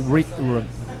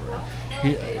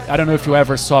 I don't know if you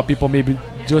ever saw people, maybe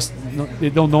just they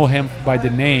don't know him by the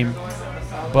name,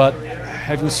 but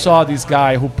have you saw this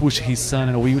guy who pushed his son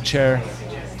in a wheelchair?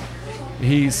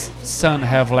 His son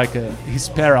he's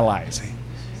paralyzed,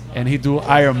 and he do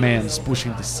Ironmans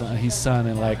pushing his son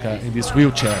in in this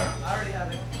wheelchair.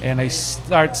 And I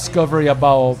start discovering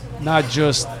about not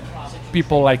just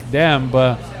people like them,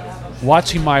 but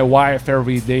watching my wife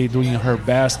every day doing her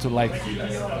best to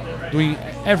doing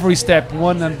every step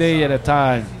one a day at a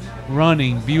time,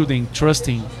 running, building,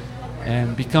 trusting,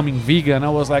 and becoming vegan. I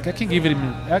was like, I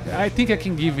think I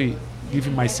can give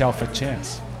myself a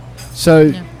chance.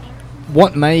 So,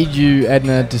 what made you,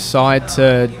 Edna, decide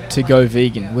to go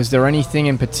vegan? Was there anything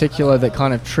in particular that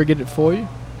kind of triggered it for you?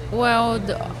 Well,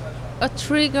 a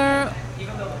trigger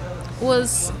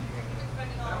was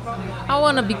I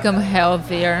want to become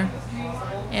healthier,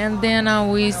 and then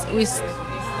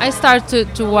I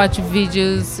started to watch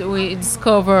videos. We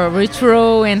discover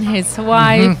Retro and his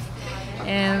wife,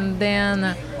 and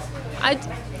then I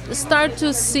start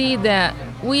to see that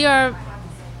we are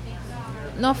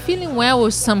not feeling well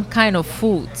with some kind of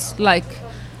foods. Like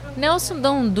Nelson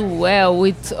don't do well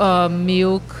with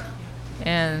milk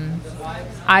and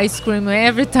ice cream.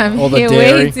 Every time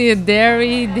he ate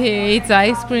dairy, he ate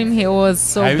ice cream, he was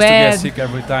so I used bad. to get sick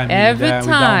every time. Every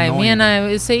time, and I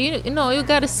would say, you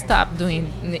gotta stop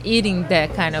eating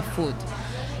that kind of food.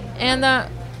 And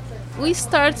we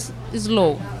start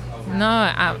slow.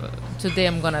 Today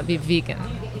I'm gonna be vegan.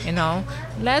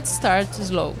 Let's start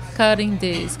slow, cutting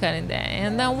this, cutting that,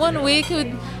 and then 1 week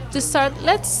we just start.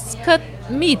 Let's cut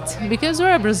meat because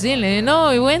we're Brazilian.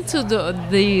 We went to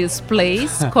this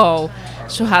place called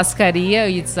Churrascaria.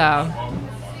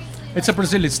 It's a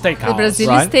Brazilian steakhouse. A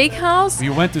Brazilian right? steakhouse. We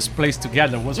went to this place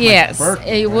together. It was yes, my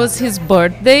birthday. It was his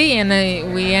birthday, and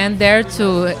we went there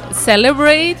to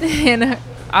celebrate. And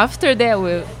after that,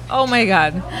 oh my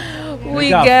God, we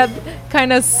got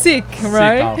kind of sick,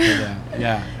 right? Sick after that.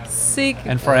 Yeah. Sick.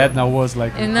 And for Edna was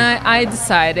like. And I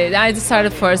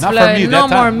decided first. Not for me, no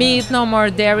more meat, no more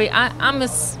dairy. I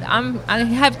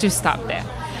have to stop that.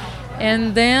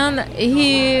 And then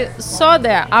he saw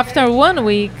that after 1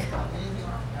 week.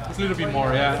 It's a little bit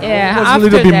more, yeah. Yeah. It was a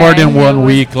little bit more than 1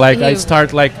 week. I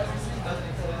start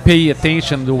pay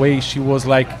attention the way she was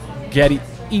getting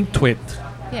into it.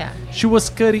 Yeah. She was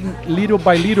cutting little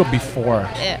by little before.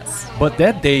 Yes. But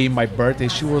that day, my birthday,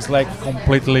 she was like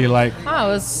completely like I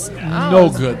was no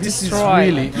good. This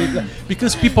destroyed. is really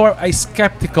because people are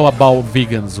skeptical about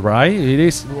vegans, right? It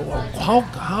is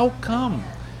how come?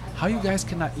 How you guys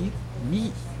cannot eat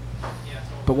meat?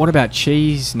 But what about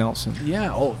cheese, Nelson?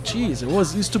 Yeah. Oh, jeez. It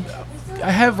was used to.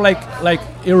 I have like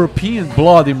European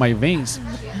blood in my veins,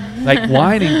 like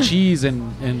wine and cheese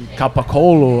and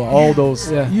Capacolo. All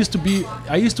those used to be.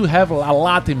 I used to have a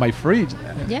lot in my fridge.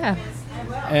 Yeah.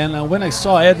 And when I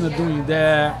saw Edna doing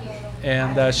that,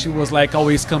 and she was like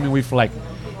always coming with like,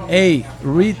 "Hey,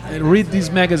 read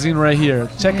this magazine right here.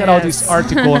 Check out this Yes.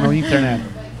 article on the internet."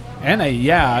 And I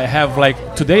have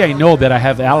like today I know that I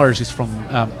have allergies from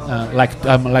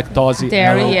lactose.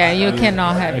 Dairy, you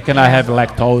cannot have. I cannot have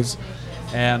lactose,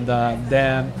 and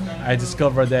then I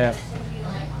discovered that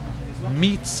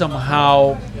meat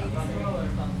somehow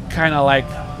kind of like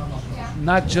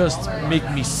not just make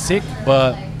me sick,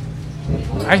 but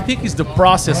I think it's the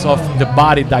process of the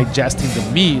body digesting the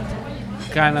meat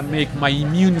kind of make my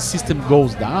immune system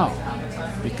goes down.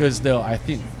 Because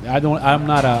I'm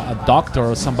not a doctor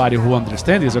or somebody who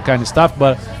understands this kind of stuff,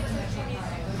 but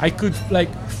I could like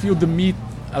feel the meat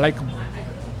like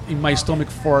in my stomach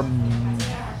for a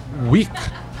week,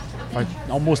 like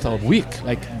almost a week,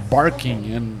 like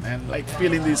barking and like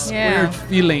feeling this weird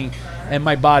feeling, and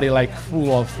my body like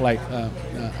full of like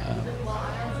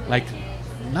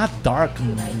not dark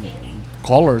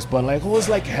colors, but like it was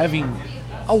like having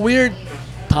a weird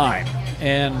time.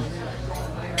 And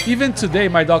even today,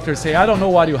 my doctor say, I don't know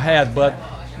what you had, but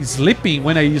sleeping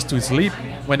when I used to sleep,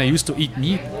 when I used to eat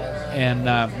meat, and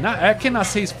I cannot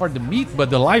say it's for the meat, but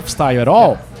the lifestyle at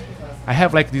all. I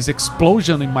have like this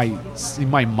explosion in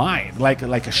my mind, like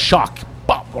a shock,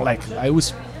 pop, like I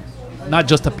was not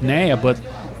just apnea, but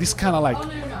this kind of like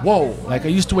whoa, like I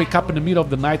used to wake up in the middle of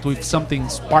the night with something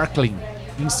sparkling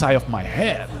inside of my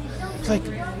head. It's like,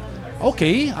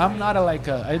 okay, I'm not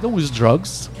I don't use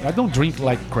drugs, I don't drink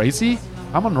like crazy.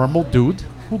 I'm a normal dude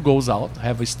who goes out,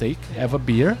 have a steak, have a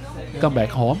beer, come back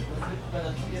home.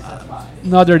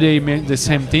 Another day, the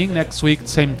same thing. Next week,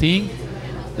 same thing.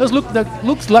 Does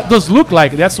look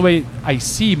like that's the way I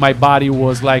see my body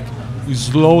was like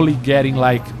slowly getting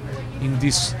like in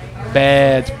this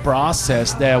bad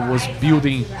process that was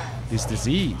building this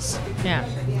disease. Yeah.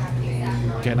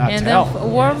 Cannot And tell.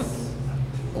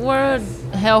 we're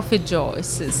healthy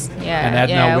choices. Yeah. And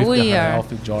Edna yeah, with we the are.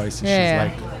 healthy choices, Yeah.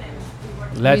 she's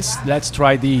like, let's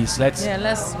try these. Let's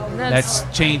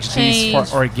change this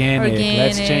for organic.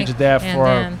 Let's change that and for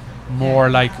then- more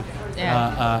like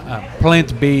Yeah.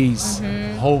 plant-based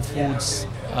whole foods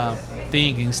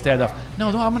thing instead of no,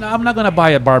 I'm not gonna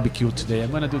buy a barbecue today.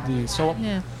 I'm gonna do this. So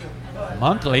Yeah. a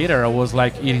month later, I was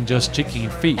like eating just chicken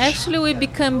and fish. Actually, we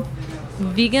become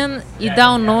vegan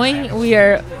without knowing we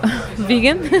are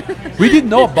vegan. We didn't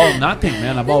know about nothing,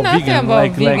 man. About Nothing vegan, about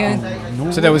like vegan.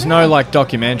 no, So there was no like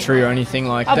documentary or anything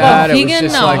like About that. vegan, it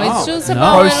was just no. like It's just no.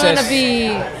 about I want Process to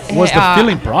be. was the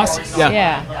feeling process. Yeah.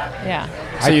 Yeah.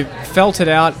 So you felt it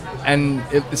out, and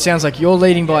it sounds like you're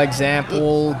leading by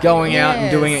example, going out and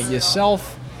doing it Yes. yourself,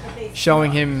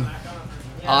 showing him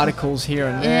articles here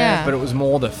and there, Yeah. but it was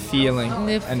more the feeling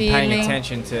The and paying feeling.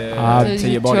 attention to To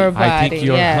your body. your I think body,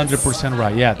 you're yes. 100%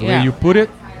 right. Yeah, the way Yeah. you put it.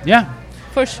 Yeah.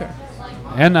 For sure.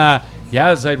 And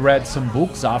yes, I read some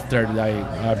books after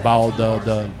about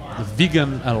the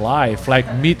vegan life, like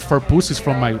Meat for Pussies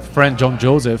from my friend John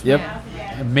Joseph. Yep.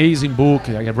 Amazing book.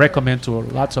 I recommend to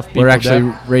lots of people. We're actually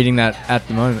that. reading that at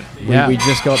the moment. Yeah. We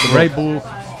just got the Great book.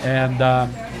 book. And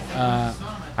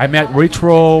I met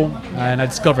Retro, and I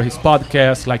discovered his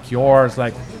podcast, like yours,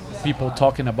 like people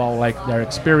talking about like their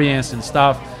experience and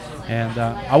stuff. And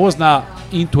I was not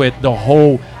into it, the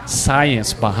whole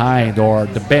science behind or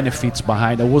the benefits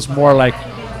behind. It was more like,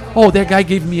 oh, that guy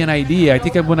gave me an idea. I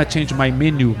think I'm gonna change my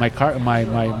menu,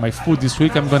 my food this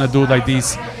week. I'm gonna do like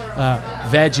this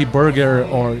veggie burger,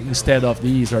 or instead of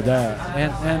these or that.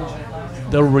 And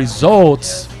the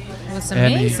results. It was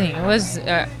And amazing. It was.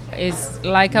 It's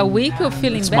like a week of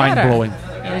feeling It's better. mind-blowing.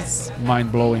 It's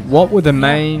Mind blowing. What were the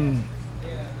main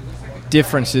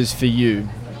differences for you?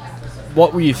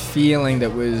 What were you feeling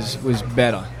that was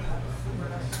better?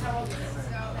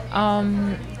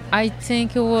 I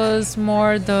think it was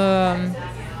more the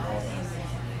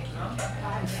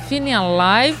feeling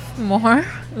alive more,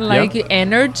 like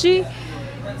energy,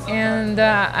 and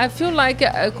I feel like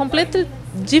a completely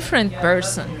different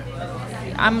person.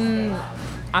 I'm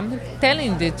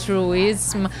telling the truth.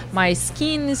 Is my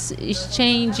skin is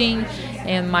changing,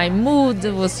 and my mood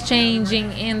was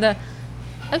changing, and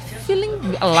I'm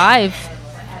feeling alive.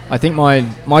 I think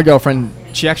my girlfriend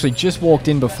she actually just walked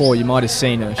in before. You might have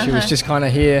seen her. She was just kind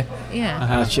of here.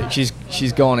 Yeah.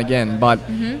 She's gone again. But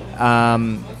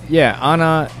yeah,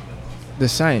 Anna, the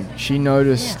same. She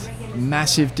noticed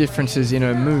massive differences in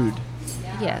her mood.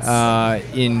 Yes.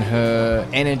 In her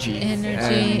energy and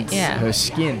her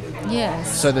skin.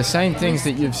 Yes. So the same things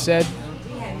that you've said,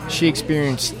 she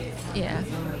experienced Yeah.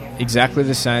 exactly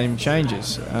the same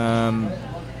changes.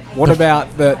 What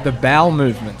about the bowel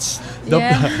movements?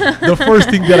 The first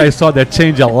thing that I saw that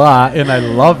changed a lot, and I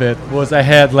love it, was I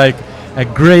had like a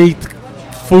great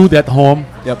food at home,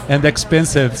 and the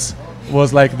expenses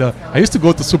was like I used to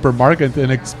go to supermarket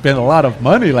and spend a lot of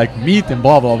money, like meat and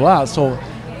blah blah blah. So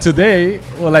today,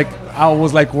 well, like I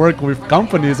was like working with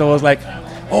companies, I was like,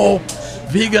 oh,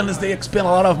 vegans, they expend a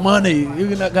lot of money.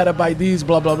 You gotta buy these,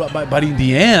 blah blah blah. But in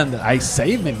the end, I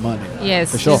saving money.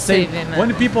 Yes, for sure. saving money.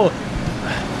 When people,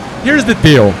 here's the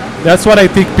deal. That's what I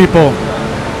think people.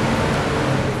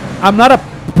 I'm not a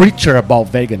preacher about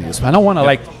veganism. I don't want to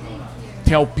like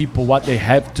tell people what they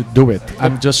have to do it.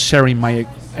 I'm just sharing my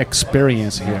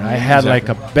experience here. I had like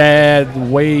a bad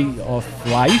way of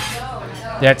life.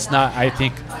 That's not. I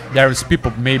think there's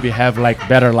people maybe have like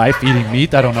better life eating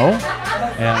meat. I don't know.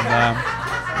 And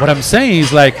what I'm saying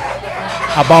is like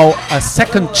about a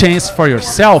second chance for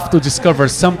yourself to discover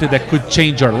something that could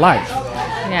change your life.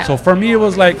 Yeah. So for me, it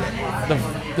was like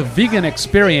the vegan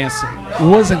experience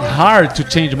wasn't hard to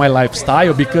change my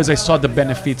lifestyle because I saw the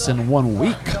benefits in 1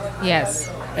 week. Yes.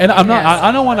 And I'm not. Yes.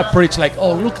 I don't want to preach like,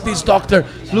 oh, look at this doctor,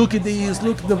 look at this,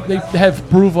 look, they have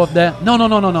proof of that. No.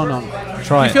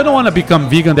 Try If it. you don't want to become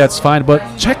vegan, that's fine. But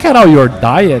check out your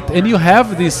diet, and you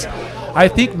have this. I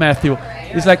think, Matthew,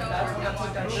 it's like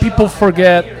people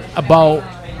forget about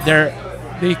their.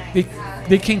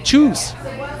 They can choose.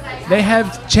 They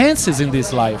have chances in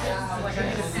this life.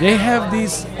 They have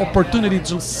this opportunity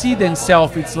to see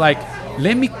themselves. It's like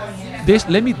let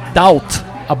me doubt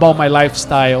about my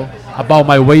lifestyle, about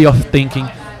my way of thinking,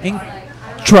 and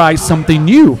try something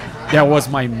new. That was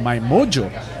my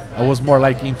mojo. I was more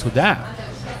like into that.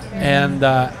 And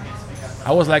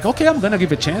I was like, okay, I'm going to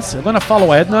give it a chance. I'm going to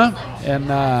follow Edna and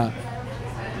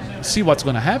see what's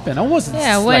going to happen. I wasn't.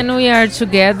 Yeah, when we are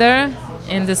together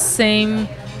in the same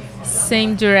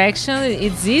direction,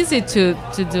 it's easy to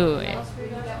do it,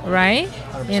 right?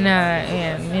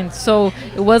 And so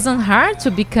it wasn't hard to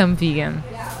become vegan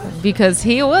because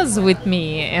he was with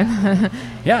me. And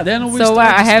yeah, then we so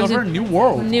started I have discover new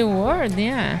world. New world,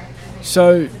 yeah.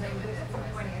 So,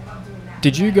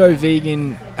 did you go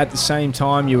vegan at the same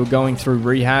time you were going through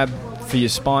rehab for your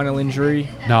spinal injury?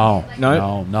 No.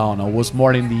 No? It was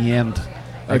more in the end.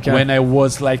 Like Okay. when I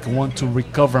was like want to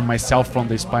recover myself from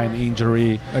the spine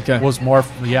injury. Okay. Was more.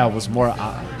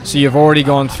 So you've already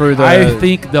gone through the... I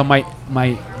think that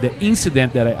the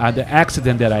incident that the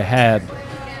accident that I had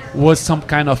was some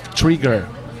kind of trigger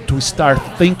to start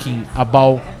thinking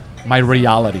about my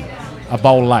reality,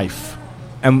 about life.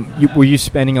 And were you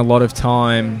spending a lot of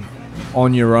time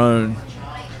on your own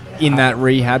in that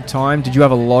rehab time? Did you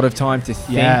have a lot of time to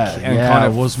think? Kind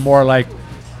of, it was more like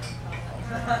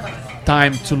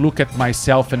time to look at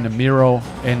myself in the mirror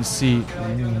and see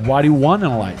what you want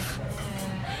in life.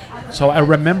 So I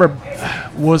remember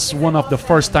was one of the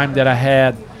first time that I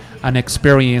had an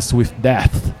experience with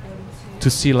death to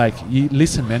see like,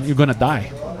 listen, man, you're gonna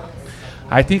die.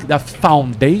 I think that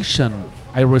foundation,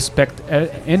 I respect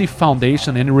any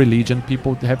foundation, any religion,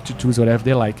 people have to choose whatever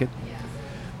they like it.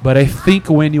 But I think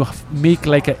when you make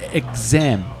like an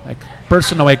exam, like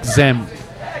personal exam,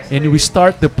 and you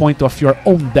start the point of your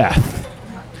own death,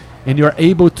 and you're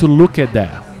able to look at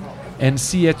that and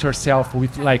see at yourself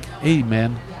with like, hey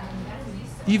man,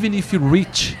 even if you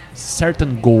reach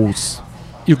certain goals,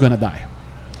 you're gonna die.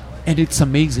 And it's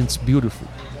amazing, it's beautiful.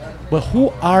 But who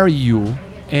are you?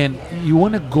 And you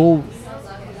wanna go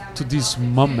to this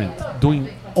moment doing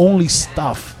only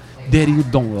stuff that you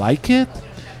don't like it,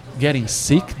 getting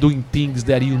sick, doing things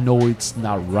that you know it's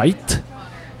not right,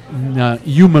 in a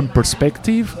human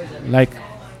perspective. Like,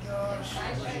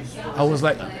 I was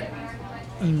like,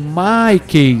 in my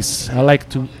case, I like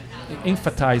to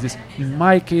emphasize this. In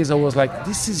my case, I was like,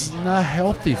 this is not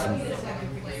healthy for me.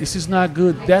 This is not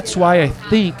good. That's why I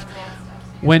think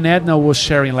when Edna was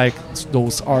sharing like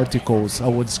those articles, I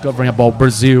was discovering about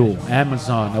Brazil,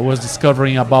 Amazon. I was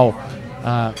discovering about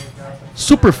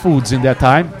superfoods in that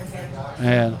time,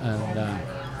 and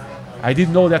I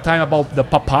didn't know that time about the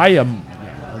papaya,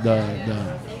 the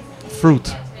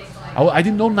fruit. I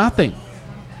didn't know nothing.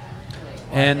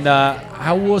 And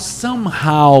I was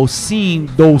somehow seeing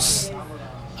those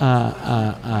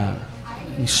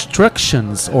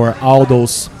instructions or all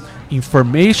those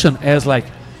information as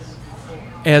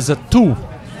a tool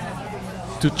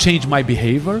to change my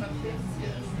behavior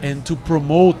and to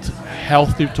promote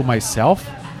healthy to myself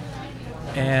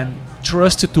and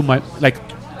trust it to my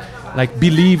like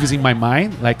believes in my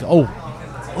mind, like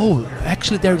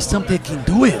actually there is something I can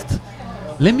do it.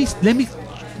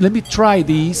 Let me try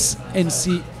this and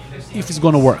see if it's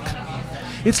gonna work.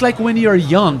 It's like when you're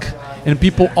young and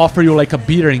people offer you like a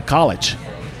beer in college.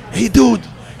 Hey dude,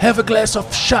 have a glass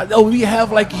of shot. Oh, we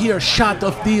have like here shot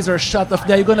of this or shot of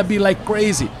that. You're gonna be like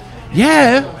crazy.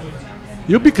 Yeah,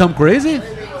 you become crazy.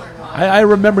 I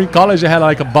remember in college I had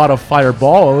like a bottle of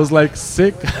Fireball. I was like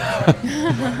sick.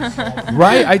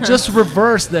 Right? I just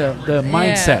reversed the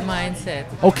mindset. Mindset.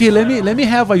 Okay, let me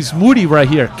have a smoothie right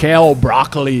here. Kale,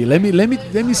 broccoli. Let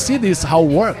me see this how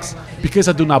it works, because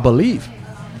I do not believe.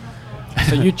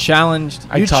 So you challenged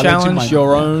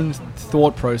your own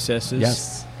thought processes.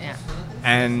 Yes. Yeah.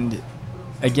 And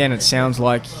again, it sounds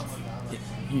like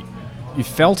you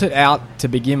felt it out to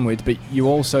begin with, but you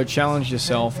also challenged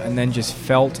yourself and then just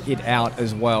felt it out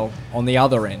as well on the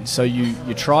other end. So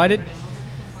you tried it,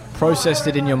 processed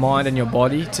it in your mind and your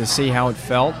body to see how it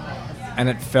felt, and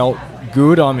it felt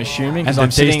good, I'm assuming, because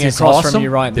I'm sitting across from you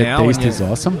right now. The taste is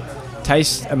awesome.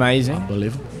 Tastes amazing.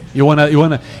 Unbelievable. You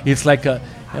wanna. It's like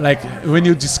when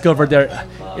you discover there,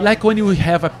 like when you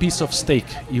have a piece of steak.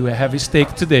 You have a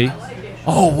steak today.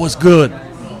 Oh, it was good.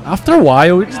 After a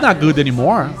while, it's not good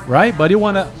anymore, right? But you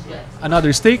want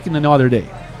another steak in another day.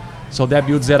 So that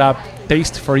builds that up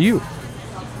taste for you.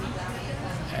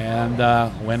 And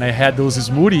when I had those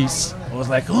smoothies, I was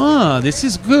like, this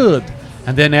is good.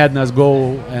 And then Edna's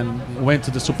go and went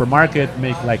to the supermarket,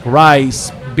 make like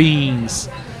rice, beans,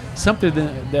 something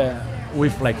that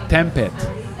with like tempeh,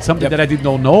 something that I did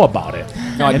not know about it.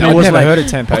 No, and I was never like, heard of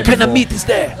tempeh what kind of before. meat is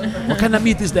that? What kind of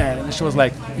meat is that? And she was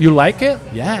like, you like it?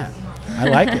 Yeah, I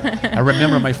like it. I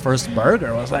remember my first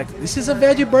burger. I was like, this is a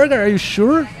veggie burger. Are you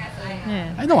sure?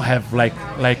 Yeah. I don't have like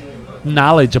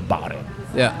knowledge about it.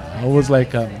 Yeah. I was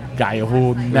like a guy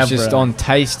who It was never just on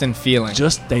taste and feeling.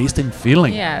 just taste and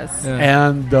feeling. Yes. Yeah.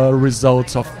 And the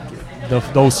results of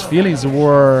those feelings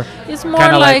were It's more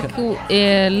kinda like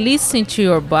listen to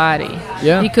your body.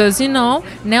 Yeah. Because,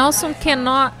 Nelson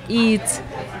cannot eat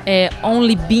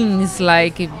only beans,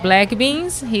 like black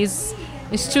beans.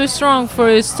 It's too strong for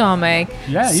his stomach.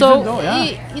 Yeah, So,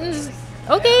 even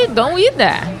though, okay, don't eat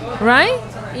that, right?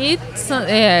 Eat some,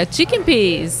 chicken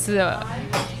peas,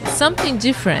 something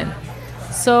different.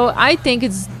 So I think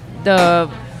you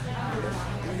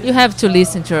have to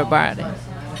listen to your body.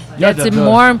 Yeah, That's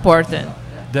more important.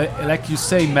 like you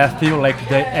say, Matthew, like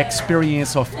the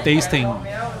experience of tasting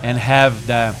and have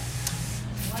the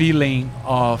feeling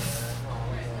of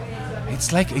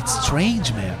it's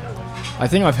strange, man. I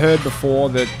think I've heard before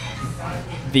that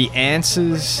the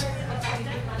answers,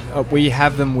 we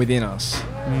have them within us.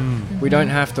 We don't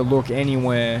have to look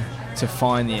anywhere to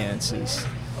find the answers.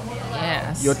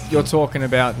 Yes. You're talking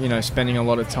about, spending a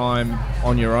lot of time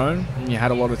on your own, and you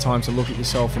had a lot of time to look at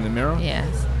yourself in the mirror.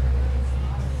 Yes.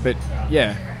 But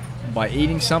yeah, by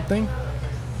eating something,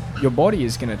 your body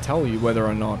is going to tell you whether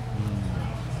or not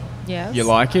Yes. you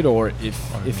like it, or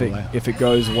if it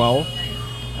goes well.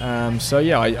 So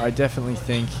yeah, I definitely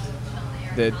think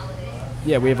that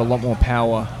we have a lot more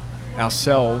power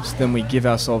ourselves than we give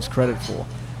ourselves credit for.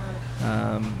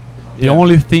 The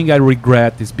only thing I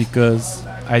regret is because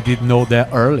I didn't know that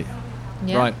early.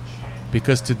 Yeah. Right.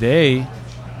 Because today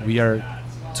we are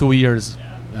 2 years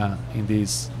in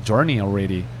this journey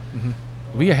already. Mm-hmm.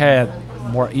 We had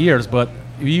more years, but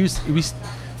we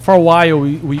for a while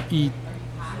we eat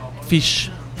fish,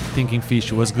 thinking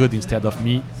fish was good instead of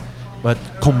meat, but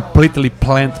completely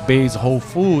plant-based whole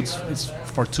foods is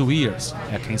for 2 years,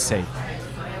 I can say.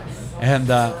 And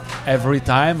every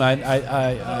time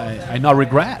I not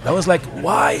regret. I was like,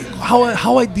 why?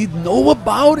 How I did know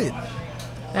about it?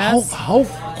 Yes. How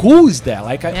cool is that?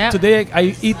 Like today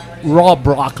I eat raw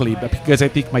broccoli, but because I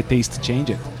think my taste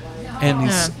changed, and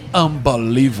it's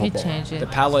unbelievable. You change it. The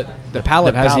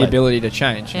palate has the ability to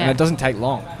change, and it doesn't take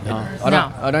long. No.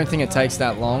 I don't think it takes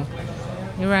that long.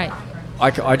 You're right.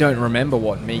 I don't remember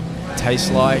what meat tastes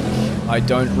like. I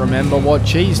don't remember what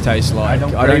cheese tastes like.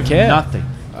 I don't care. Nothing.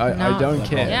 I don't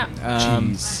care. Yeah.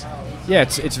 Cheese. Yeah,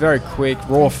 it's very quick.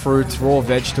 Raw fruits, raw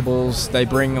vegetables. They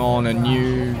bring on a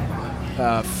new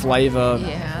flavor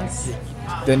Yes.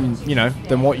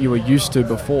 than what you were used to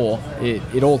before.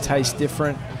 It all tastes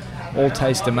different. All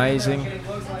taste amazing.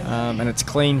 And it's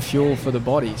clean fuel for the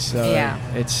body. So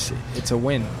it's a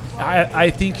win.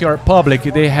 I think your public,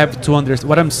 they have to understand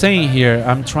what I'm saying here.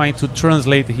 I'm trying to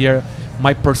translate here.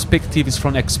 My perspective is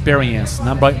from experience,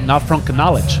 not from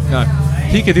knowledge. No.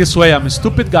 Think it this way: I'm a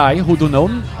stupid guy who don't know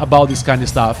about this kind of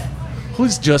stuff,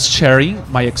 who's just sharing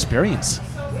my experience.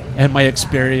 And my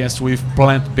experience with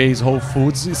plant-based whole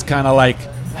foods is kind of like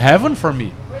heaven for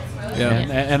me. Yeah.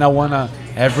 And I wanna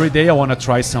every day I wanna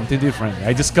try something different.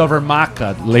 I discovered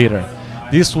maca later.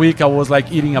 This week I was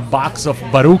like eating a box of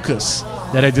barucas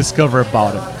that I discovered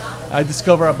about it. I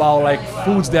discovered about like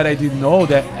foods that I didn't know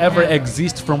that ever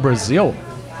exist from Brazil.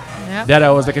 Yeah. That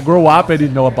I was like, I grew up, I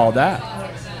didn't know about that.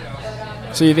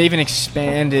 So you've even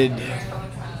expanded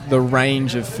the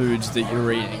range of foods that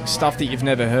you're eating, stuff that you've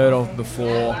never heard of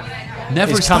before.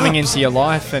 Never is coming stops. into your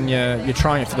life, and you're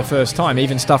trying it for the first time,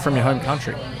 even stuff from your home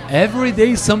country. Every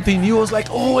day something new. I was like,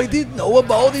 oh, I didn't know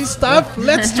about this stuff.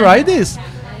 Let's try this.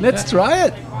 Let's try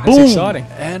it. It's Boom. exciting.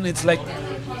 And it's like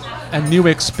a new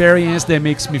experience that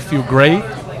makes me feel great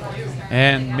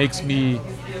and makes me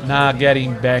not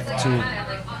getting back to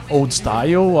old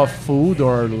style of food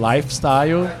or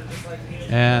lifestyle.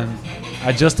 And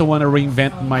I just want to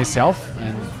reinvent myself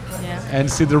and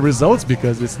see the results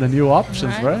because it's the new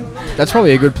options, right? That's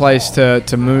probably a good place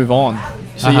to move on.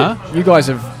 So you guys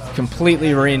have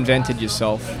completely reinvented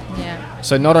yourself. Yeah.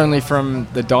 So not only from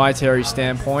the dietary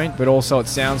standpoint, but also it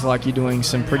sounds like you're doing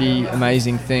some pretty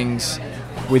amazing things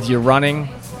with your running,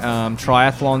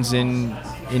 triathlons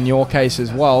in your case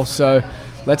as well. So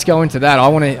let's go into that. I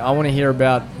want to hear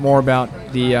more about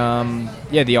the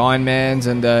the Ironmans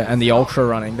and the ultra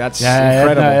running. That's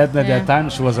incredible. Edna at that time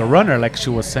she was a runner, like she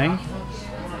was saying.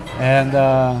 And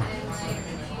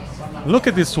look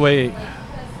at this way.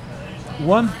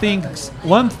 One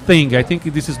thing, I think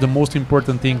this is the most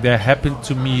important thing that happened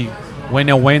to me when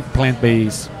I went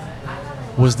plant-based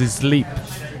was the sleep.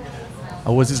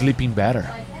 I was sleeping better.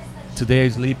 Today I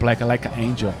sleep like an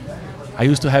angel. I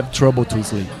used to have trouble to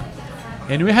sleep.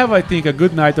 And we have, I think, a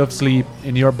good night of sleep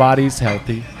and your body is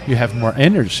healthy. You have more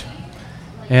energy.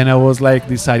 And I was like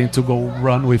deciding to go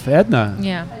run with Edna.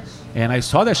 Yeah. And I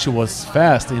saw that she was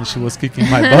fast and she was kicking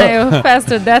my butt. I was fast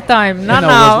at that time, not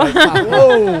and now. I was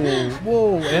like,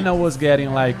 whoa. And I was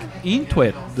getting like into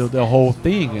it, the whole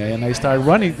thing. And I started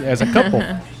running as a couple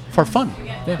for fun.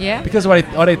 Yeah. Because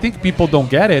what I think people don't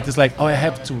get it is like, oh, I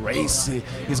have to race.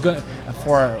 It's going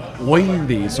for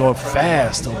windy or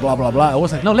fast or blah, blah, blah. I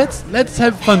was like, no, let's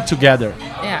have fun together.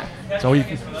 Yeah. So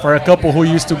for a couple who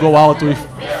used to go out with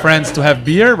friends to have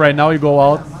beer, right now you go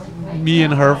out, me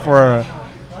and her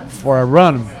for a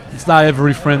run. It's not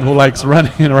every friend who likes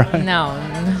running, right? No.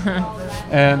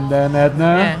 And then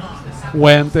Edna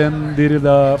went and did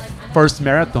the first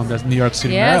marathon, that's New York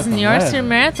City Marathon. Yes, New York City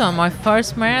Marathon, my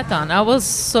first marathon. I was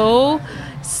so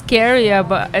scary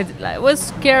about it. I was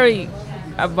scary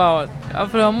about,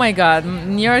 oh my God,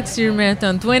 New York City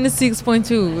Marathon,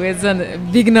 26.2 is a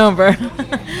big number.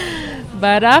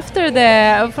 But after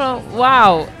that, I thought,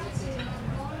 wow,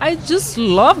 I just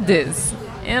love this.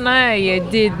 And I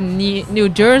did New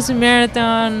Jersey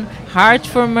Marathon,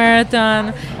 Hartford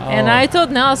Marathon, and I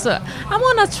told Nelson, I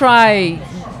want to try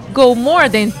go more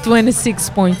than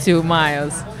 26.2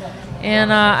 miles.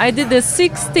 And I did the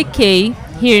 60K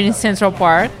here in Central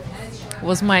Park.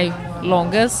 Was my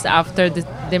longest after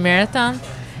the marathon,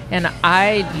 and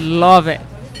I love it.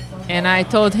 And I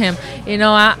told him,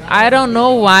 I don't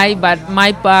know why, but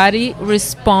my body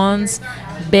responds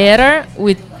better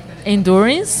with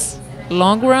endurance,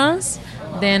 long runs,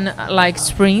 than like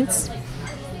sprints.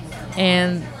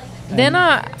 And then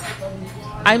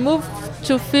I moved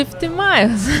to 50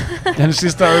 miles. And she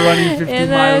started running 50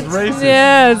 miles races.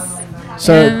 Yes.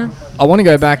 So I want to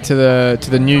go back to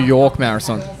the New York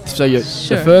Marathon. So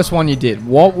the first one you did,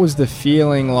 what was the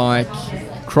feeling like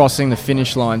crossing the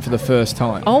finish line for the first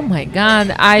time? Oh my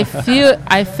God, I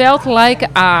felt like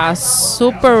a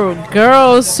super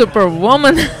girl,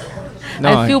 superwoman.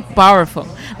 No. I feel powerful.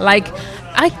 Like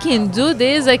I can do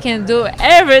this, I can do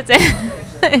everything.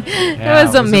 It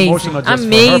was amazing. Emotional just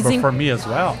amazing. For her, but for me as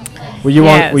well. Were you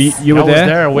Yes. on? You were I was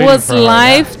there? It waiting was for her,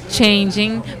 life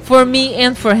changing for me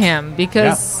and for him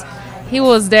because he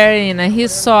was there and he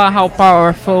saw how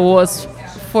powerful it was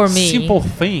for me. Simple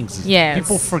things. Yes.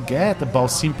 People forget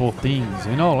about simple things,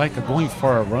 like going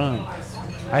for a run.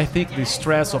 I think the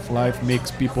stress of life makes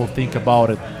people think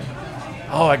about it.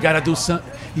 Oh, I gotta do something.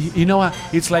 You know what?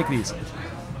 It's like this.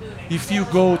 If you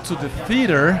go to the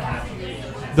theater,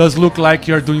 does look like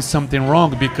you're doing something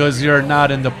wrong because you're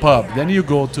not in the pub. Then you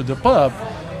go to the pub,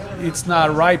 it's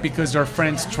not right because your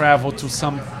friends travel to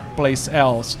some place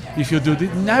else. If you do this,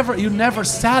 you never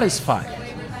satisfy.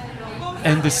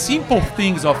 And the simple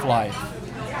things of life,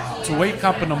 to wake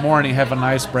up in the morning, have a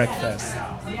nice breakfast,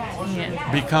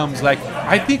 becomes like,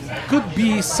 I think could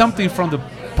be something from the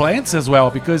plants as well,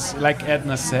 because like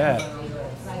Edna said,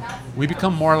 we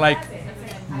become more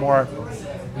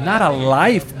not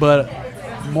alive, but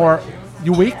more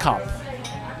you wake up.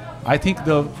 I think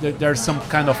there's some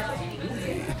kind of,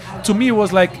 to me it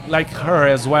was like her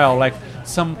as well, like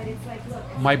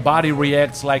my body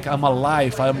reacts like I'm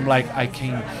alive. I'm like, I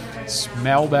can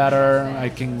smell better, I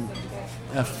can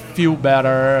feel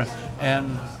better,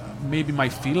 and maybe my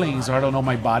feelings, or I don't know,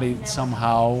 my body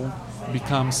somehow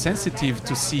becomes sensitive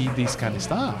to see this kind of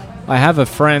stuff. I have a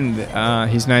friend,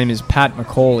 his name is Pat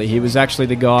McCauley. He was actually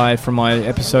the guy from my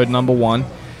episode number 1.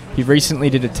 He recently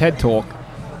did a TED Talk,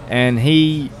 and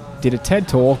he did a TED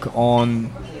Talk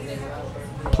on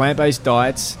plant-based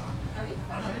diets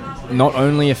not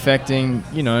only affecting,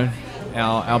 you know,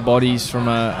 our bodies from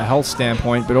a health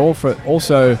standpoint, but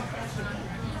also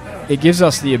it gives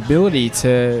us the ability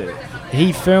to,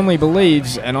 he firmly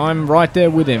believes, and I'm right there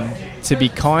with him, to be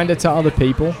kinder to other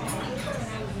people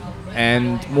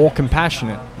and more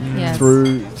compassionate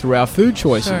through our food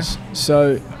choices. Sure.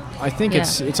 So I think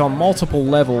it's on multiple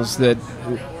levels that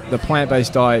the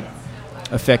plant-based diet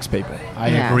affects people. I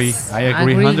agree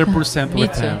 100%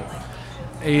 with him.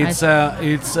 It's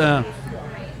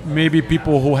maybe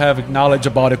people who have knowledge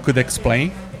about it could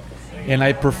explain, and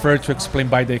I prefer to explain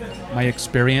by my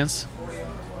experience.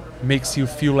 Makes you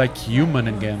feel like human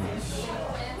again.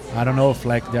 I don't know if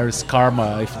like there is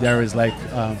karma, if there is like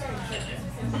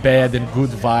bad and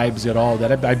good vibes at all.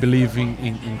 That I believe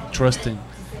in trusting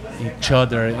each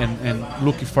other and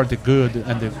looking for the good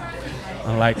and the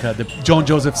John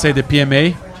Joseph said, the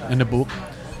PMA in the book,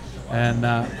 and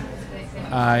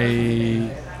I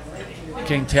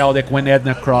can tell that when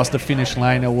Edna crossed the finish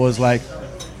line, I was like,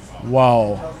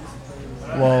 wow.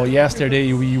 Well,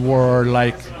 yesterday we were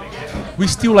like, we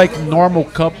still like normal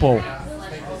couple.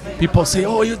 People say,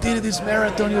 oh, you did this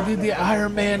marathon, you did the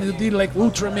Ironman, you did like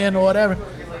Ultraman or whatever.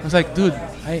 I was like, dude,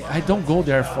 I don't go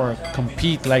there for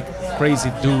compete like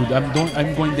crazy dude. I'm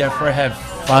going there for have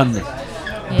fun.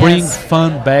 Yes. Bring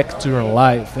fun back to your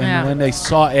life. And when I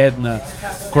saw Edna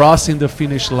crossing the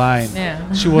finish line,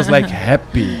 she was like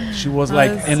happy. She was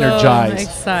like energized. So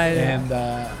excited. And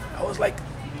I was like,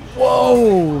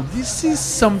 whoa, this is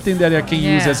something that I can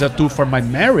use as a tool for my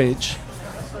marriage.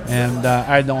 And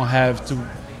I don't have to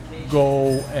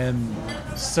go and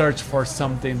search for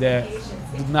something that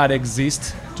did not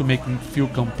exist to make me feel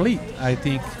complete. I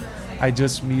think I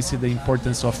just miss the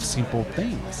importance of simple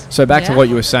things. So back to what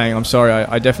you were saying, I'm sorry,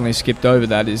 I definitely skipped over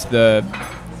that, is the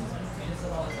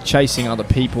chasing other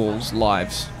people's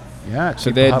lives. Yeah,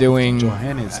 so they're doing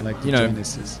Johannes, like you know,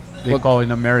 Johanneses. They call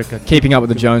in America keeping up with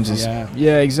the Joneses.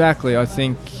 Yeah, exactly. I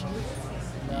think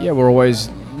we're always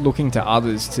looking to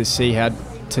others to see how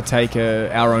to take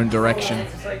our own direction,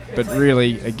 but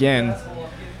really, again,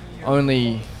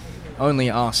 only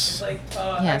us.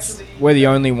 Yes, we're the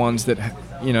only ones that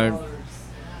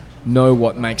know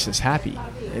what makes us happy.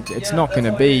 It's not going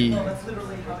to be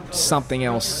something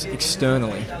else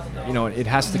externally. It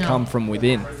has to come from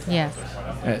within. Yes.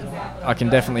 I can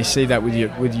definitely see that with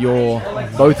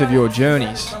both of your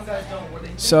journeys.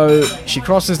 So she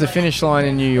crosses the finish line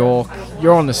in New York.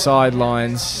 You're on the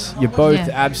sidelines. You're both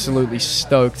absolutely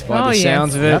stoked by the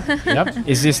sounds of it. Yep.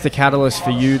 Is this the catalyst for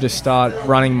you to start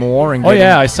running more? And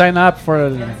I signed up for.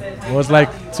 It was like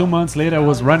 2 months later. I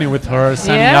was running with her,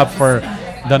 signing up for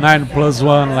the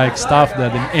 9+1 like stuff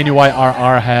that the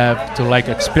NYRR have to like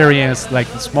experience like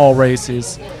small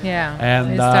races. Yeah.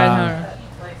 And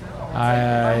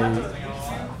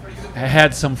I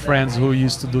had some friends who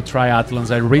used to do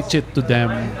triathlons. I reached it to them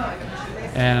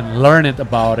and learned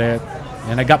about it.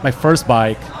 And I got my first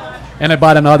bike. And I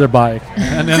bought another bike.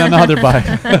 And then another bike.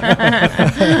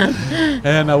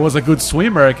 And I was a good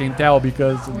swimmer, I can tell,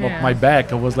 because of my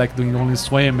back. I was like doing only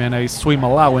swim. And I swim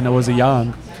a lot when I was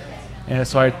young. And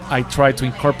so I tried to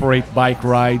incorporate bike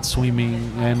ride,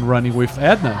 swimming, and running with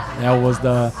Edna. That was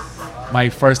my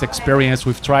first experience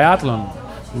with triathlon.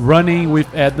 Running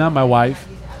with Edna, my wife.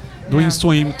 Doing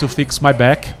swim to fix my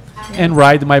back, and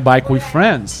ride my bike with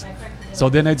friends. So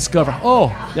then I discovered,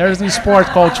 there's this sport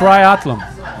called triathlon.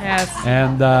 Yes.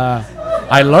 And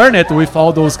I learned it with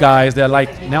all those guys that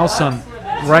like Nelson,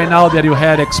 right now that you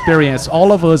had experience,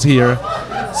 all of us here,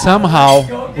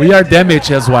 somehow we are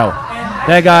damaged as well.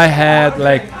 That guy had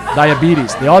like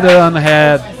diabetes. The other one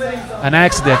had an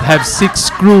accident, have 6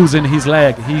 screws in his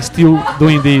leg. He's still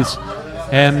doing this.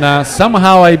 And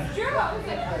somehow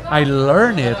I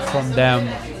learned it from them,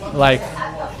 like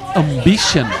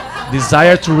ambition,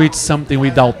 desire to reach something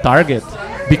without target,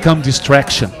 become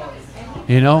distraction.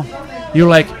 You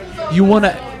want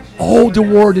to hold the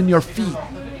world in your feet,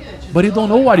 but you don't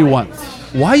know what you want.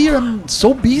 Why you're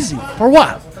so busy? For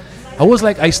what? I was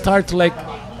like, I start to like,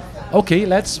 okay,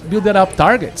 let's build it up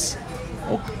targets.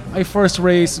 my first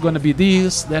race is gonna be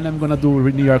this. Then I'm gonna do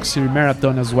New York City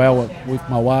Marathon as well with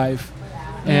my wife,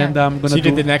 and I'm gonna So you do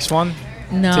did the next one?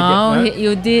 No,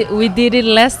 you did. We did it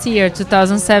last year,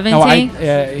 2017. No,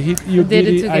 you Did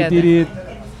it I did together.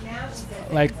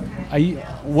 it like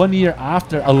 1 year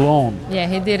after alone. Yeah,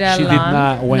 he did it She alone. did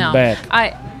not went No. back.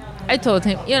 I told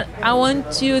him, I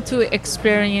want you to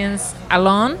experience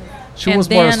alone, She and was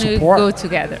more then we support. go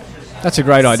together. That's a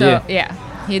great idea. So yeah,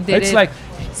 he did It's it. like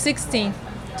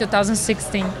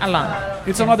 2016 alone.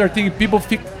 it's another thing. People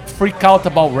freak out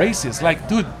about races. Like,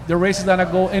 dude, the race is gonna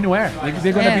go anywhere.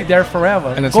 They're gonna be there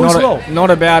forever. And it's go slow. not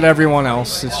about everyone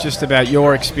else. It's just about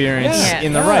your experience Yeah.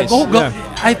 in the Yeah, race. go. Yeah.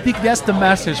 I think that's the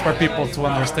message for people to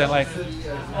understand. Like,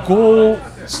 go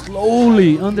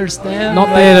slowly. Understand. Not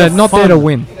like, there the to, not there to fun.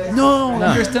 win. No,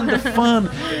 understand the fun.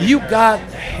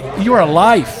 You're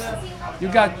alive. You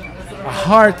got a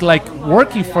heart like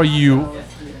working for you,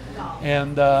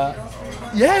 and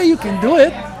yeah, you can do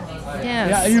it. Yes.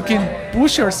 Yeah, you can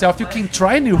push yourself. You can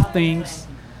try new things,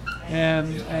 and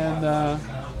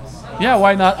yeah,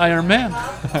 why not Iron Man?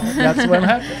 That's what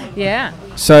happened. Yeah.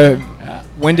 So,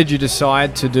 when did you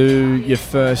decide to do your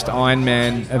first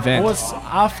Ironman It event? was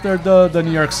after the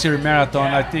New York City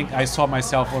Marathon. I think I saw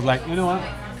myself. Was like, you know what?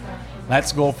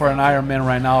 Let's go for an Ironman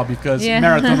right now because Yeah.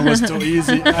 marathon was too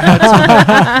easy. I had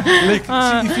to, like,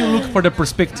 see, if you look for the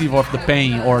perspective of the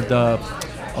pain or the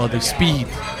speed,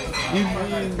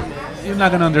 you're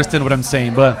not gonna understand what I'm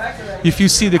saying. But if you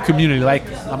see the community, like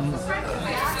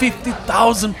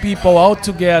 50,000 people all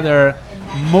together,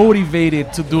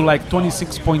 motivated to do like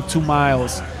 26.2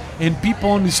 miles, and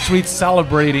people on the street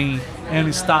celebrating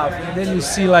and stuff, and then you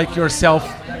see like yourself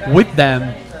with them,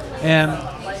 and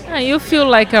Yeah, you feel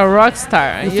like a rock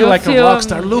star. you feel like a rock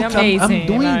star. Look, I'm amazing,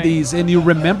 doing like, this, and you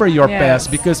remember your Yes.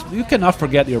 past because you cannot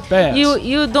forget your past.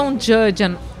 You don't judge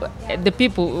the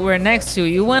people who are next to you.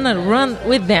 You want to run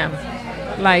with them.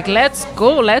 Like, let's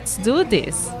go, let's do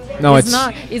this. No, it's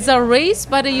not. It's a race,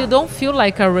 but you don't feel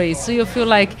like a race. So you feel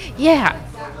like, yeah,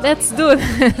 let's do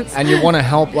this. And you want to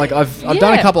help. Like I've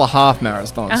done a Yeah. couple of half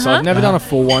marathons, so Uh-huh. I've never done a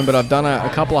full one, but I've done a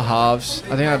couple of halves.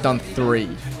 I think I've done 3.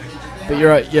 But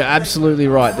you're absolutely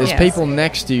right. There's Yes. people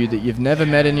next to you that you've never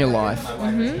met in your life.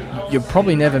 You'll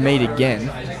probably never meet again.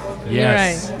 You're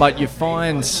right. But you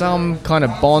find some kind of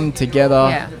bond together,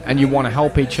 Yeah. and you want to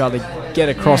help each other get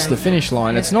across Yeah. the finish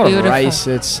line. It's not beautiful. a race.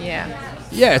 It's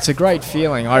Yeah, it's a great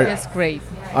feeling. that's great.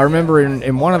 I remember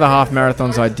in one of the half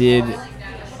marathons I did,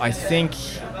 I think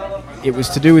it was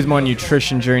to do with my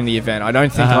nutrition during the event. I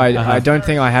don't think I don't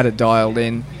think I had it dialed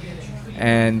in,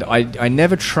 and I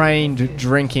never trained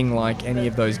drinking like any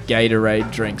of those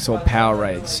Gatorade drinks or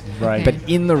Powerades. Right. But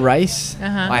in the race,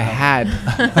 Uh-huh. I had,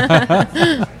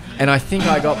 and I think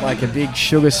I got like a big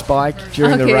sugar spike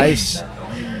during the Okay. race,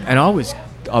 and I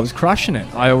was crushing it.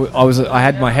 I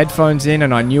had my headphones in,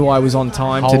 and I knew I was on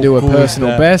time to How do a cool is personal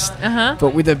that? best. Uh-huh.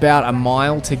 But with about a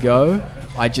mile to go,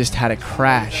 I just had a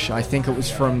crash. I think it was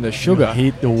from the sugar.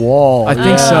 hit the wall. I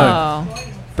think so. Oh.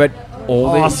 But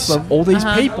Awesome. all these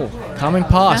people coming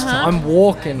past, I'm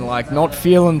walking like not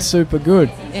feeling super good.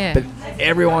 Yeah. But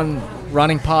everyone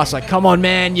running past like, come on,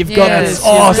 man, you've got Yes, this.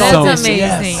 That's awesome. That's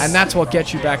amazing. And that's what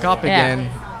gets you back up Yeah. again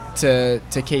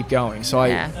to keep going. So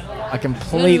Yeah. I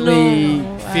completely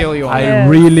No, feel you on I that. Yes.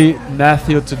 really,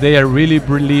 Matthew, today I really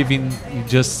believe in you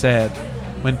just said.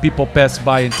 When people pass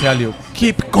by and tell you,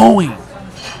 keep going.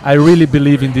 I really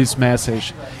believe in this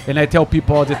message. And I tell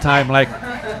people all the time, like,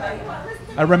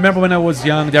 I remember when I was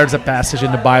young, there's a passage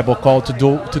in the Bible called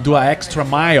to do an extra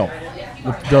mile.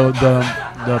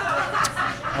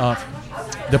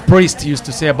 The priest used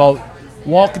to say about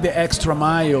walk the extra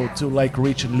mile to like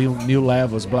reach new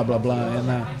levels, blah blah blah.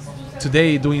 And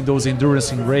today, doing those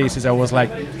endurance races, I was like,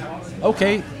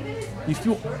 okay, if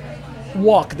you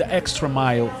walk the extra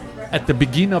mile at the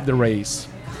beginning of the race,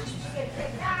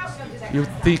 you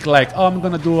think like, oh, I'm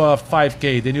gonna do a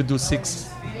 5K, then you do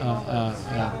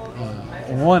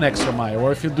 1 extra mile,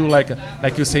 or if you do like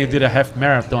you say you did a half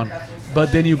marathon,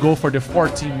 but then you go for the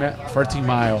 14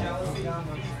 mile,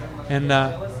 and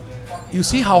you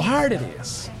see how hard it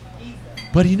is.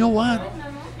 But you know what?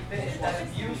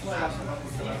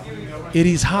 It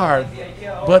is hard,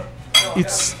 but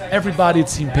it's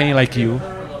everybody's in pain like you,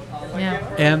 Yeah.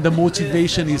 and the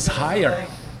motivation is higher.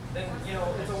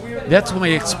 That's my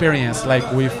experience, like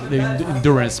with the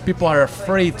endurance. People are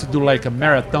afraid to do like a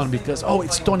marathon because, oh,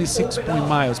 it's 26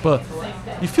 miles. But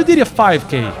if you did a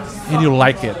 5K and you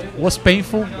like it was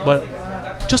painful, but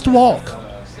just walk.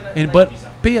 But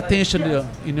pay attention to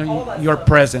your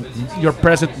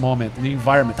present moment, the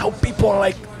environment, how people are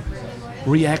like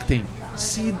reacting.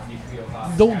 See,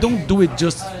 don't do it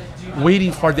just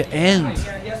waiting for the end.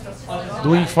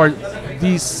 doing for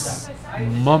this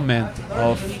moment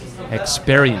of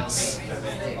experience.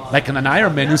 Like in an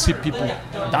Ironman, you see people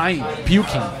dying,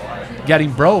 puking,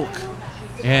 getting broke,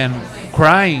 and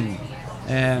crying,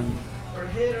 and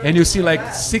you see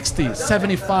like 60,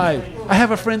 75. I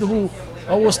have a friend who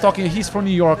I was talking, he's from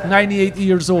New York, 98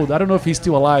 years old. I don't know if he's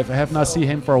still alive. I have not seen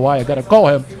him for a while. I gotta call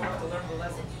him.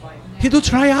 He do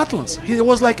triathlons. He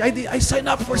was like, I signed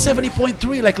up for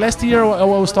 70.3. Like last year, I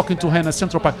was talking to him at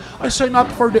Central Park. I signed up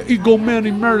for the Eagle Man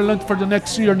in Maryland for the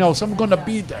next year now, so I'm gonna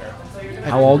be there.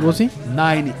 How old was he?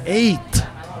 98.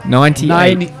 98.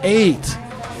 98.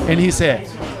 And he said,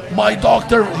 my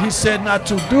doctor, he said not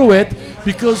to do it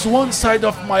because one side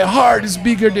of my heart is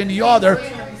bigger than the other.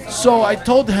 So I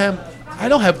told him, I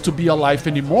don't have to be alive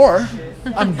anymore.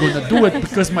 I'm gonna do it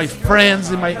because my friends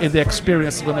and the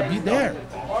experience are gonna be there.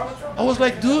 I was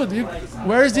like, dude,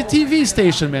 where is the TV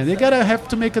station, man? They gotta have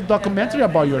to make a documentary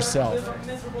about yourself.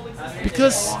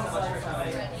 Because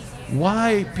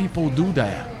why people do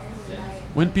that?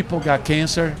 When people got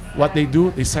cancer, what they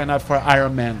do, they sign up for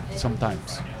Ironman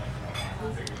sometimes.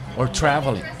 Or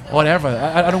traveling, whatever.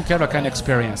 I don't care what kind of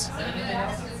experience.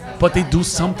 But they do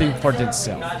something for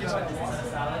themselves.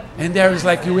 And there is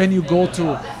like when you go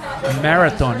to a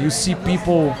marathon, you see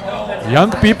people,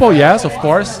 young people, yes, of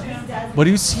course, but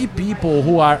you see people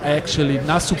who are actually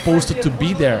not supposed to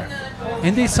be there.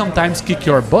 And they sometimes kick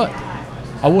your butt.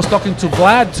 I was talking to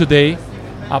Vlad today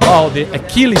about the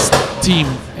Achilles team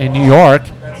in New York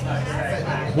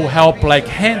who help like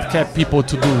handicap people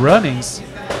to do runnings.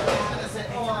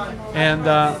 And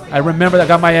I remember I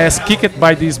got my ass kicked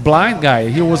by this blind guy.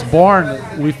 He was born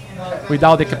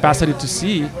without the capacity to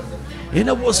see. And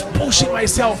I was pushing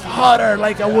myself harder,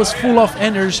 like I was full of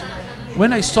energy.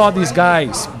 When I saw these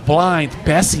guys blind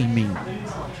passing me,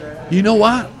 you know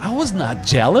what? I was not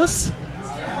jealous.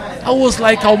 I was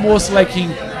like almost like in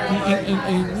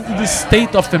this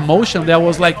state of emotion that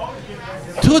was like,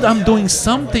 dude, I'm doing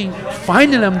something.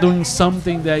 Finally, I'm doing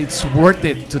something that it's worth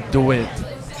it to do it.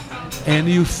 And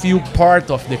you feel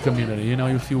part of the community. You know,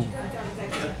 you feel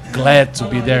glad to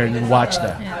be there and watch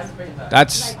that.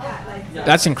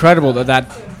 That's incredible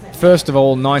that first of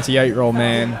all, 98-year-old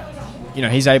man, you know,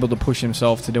 he's able to push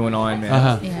himself to do an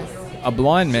Ironman. Yes. A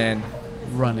blind man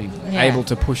Running. Yeah. able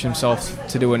to push himself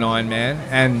to do an Ironman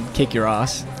and kick your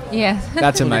ass. Yes.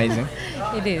 That's amazing.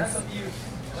 It is.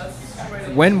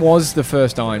 When was the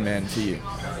first Ironman for you?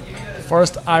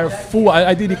 First,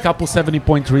 I did a couple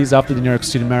 70.3s after the New York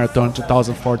City Marathon,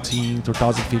 2014,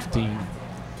 2015.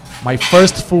 My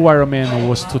first full Ironman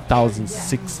was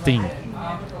 2016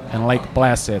 in Lake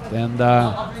Placid. And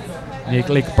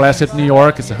Lake Placid, New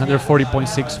York is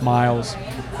 140.6 miles.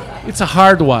 It's a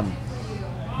hard one,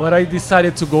 but I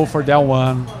decided to go for that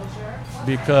one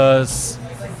because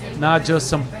not just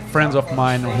some friends of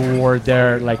mine who were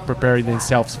there like preparing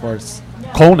themselves for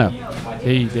Kona.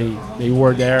 They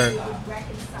were there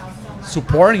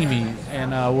supporting me,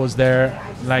 and I was there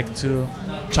like to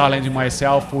challenge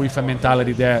myself with a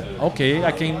mentality that, okay,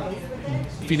 I can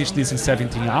finish this in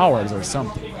 17 hours or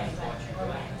something.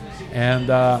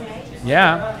 And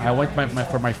I went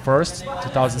for my first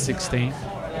 2016,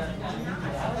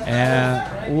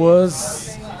 and it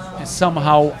was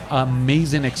somehow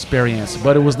amazing experience,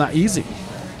 but it was not easy.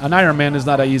 An Ironman is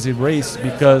not an easy race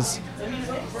because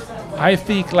I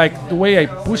think like the way I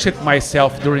push it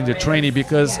myself during the training,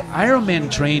 because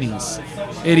Ironman trainings,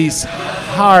 it is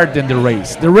hard than the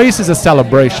race. The race is a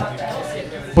celebration,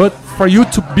 but for you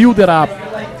to build it up,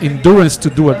 endurance to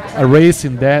do a race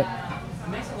in that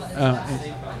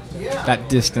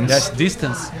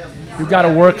distance, you gotta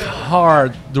work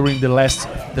hard during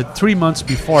the 3 months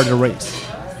before the race.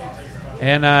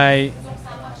 And I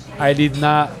did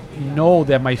not know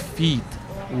that my feet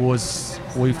was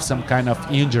with some kind of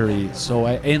injury, so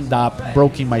I end up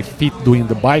breaking my feet doing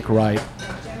the bike ride,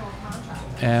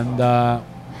 and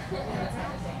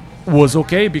was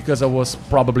okay because I was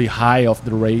probably high of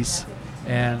the race,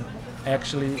 and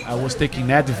actually I was taking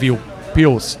Advil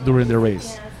pills during the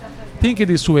race. Think it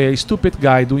this way: a stupid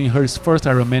guy doing his first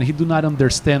Ironman, he do not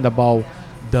understand about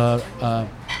the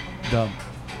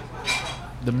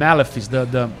malefice,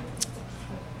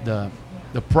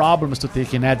 the problems to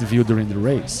take an Advil during the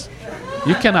race.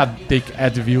 You cannot take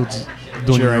Advil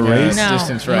during a race. No,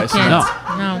 Distance race.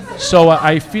 No. So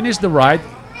I finished the ride.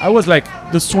 I was like,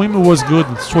 the swim was good.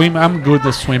 I'm good,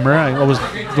 the swimmer. I was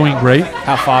doing great.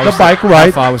 How far? The bike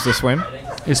ride. How far was the swim?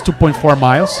 It's 2.4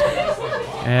 miles,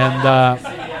 and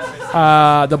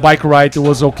the bike ride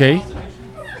was okay.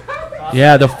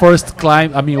 Yeah, the first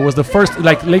climb. I mean, it was the first.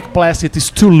 Like Lake Placid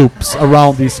is 2 loops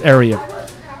around this area.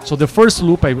 So the first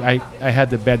loop, I had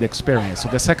the bad experience. So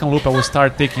the second loop, I will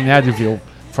start taking Advil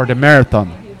for the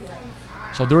marathon.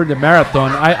 So during the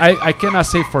marathon, I cannot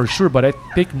say for sure, but I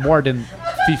take more than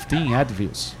 15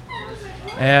 Advils.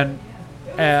 And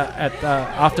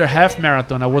after half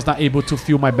marathon, I was not able to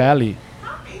feel my belly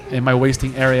in my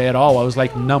wasting area at all. I was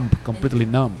like numb, completely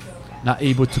numb. Not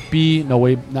able to pee,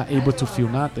 not able to feel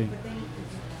nothing.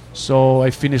 So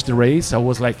I finished the race. I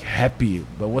was like happy,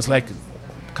 but was like,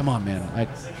 come on, man.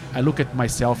 I look at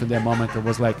myself in that moment. I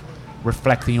was like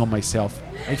reflecting on myself.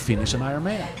 I finished an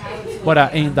Ironman, but I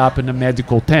end up in a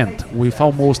medical tent with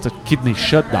almost a kidney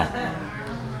shutdown.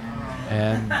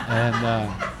 And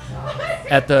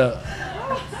at the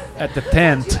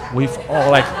tent with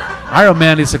all like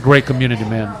Ironman is a great community,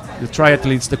 man. The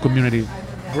triathletes, the community,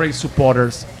 great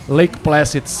supporters. Lake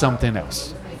Placid, something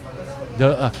else.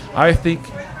 I think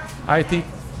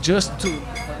just to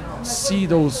see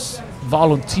those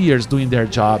volunteers doing their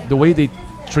job, the way they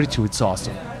treat you, it's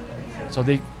awesome. So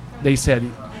they said,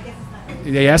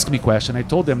 they asked me a question. I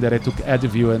told them that I took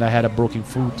Advil and I had a broken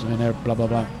foot and blah blah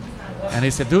blah. And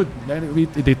they said, dude,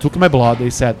 they took my blood.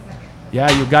 They said, yeah,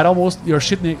 you got almost your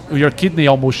kidney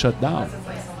almost shut down.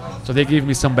 So they gave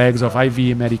me some bags of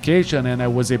IV medication and I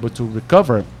was able to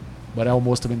recover, but I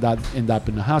almost end up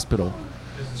in the hospital.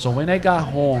 So when I got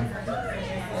home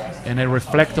and I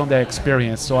reflect on the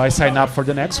experience, so I signed up for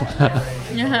the next one.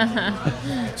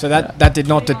 So that did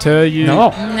not deter you?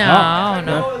 No.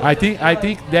 I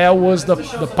think that was the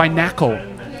pinnacle.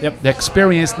 Yep. The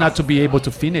experience not to be able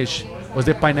to finish was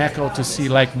the pinnacle to see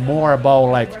like more about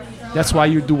like, that's why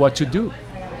you do what you do.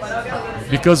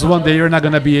 Because one day you're not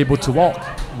going to be able to walk.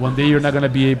 One day you're not going to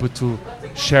be able to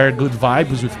share good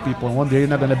vibes with people. And one day you're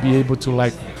not going to be able to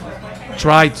like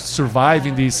try to survive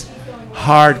in this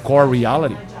hardcore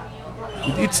reality.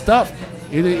 It's tough.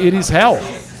 It is hell.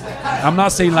 I'm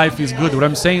not saying life is good. What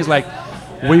I'm saying is like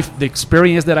with the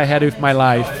experience that I had with my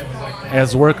life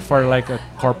as work for like a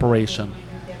corporation,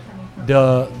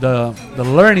 the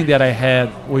learning that I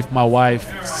had with my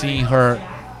wife, seeing her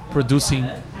producing,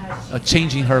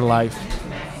 changing her life,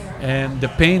 and the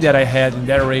pain that I had in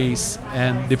that race,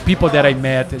 and the people that I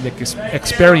met, and the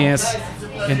experience,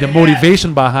 and the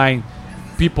motivation behind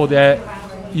people that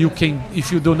you can,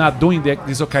 if you do not doing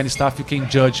this kind of stuff, you can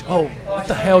judge. Oh, what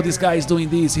the hell? This guy is doing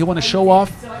this. He want to show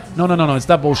off? No. It's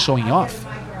not about showing off.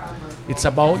 It's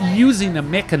about using a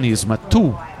mechanism, a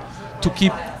tool, to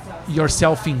keep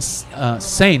yourself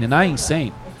sane, and not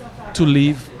insane, to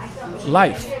live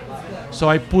life. So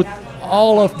I put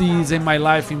all of these in my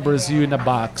life in Brazil in a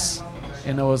box,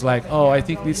 and I was like, oh, I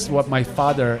think this is what my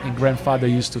father and grandfather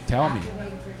used to tell me.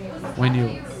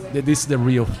 That this is the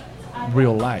real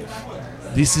life.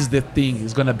 This is the thing.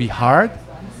 It's gonna be hard.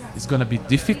 It's gonna be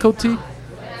difficulty,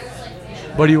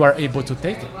 but you are able to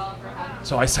take it.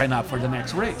 So I signed up for the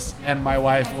next race, and my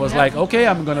wife was like, okay,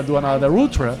 I'm gonna do another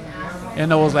ultra,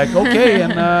 and I was like, okay,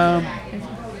 and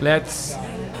let's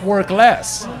work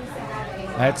less.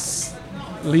 Let's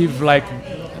live like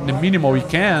the minimal we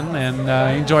can and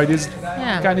enjoy this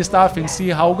kind of stuff and see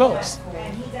how it goes.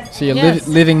 So you're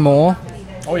living more.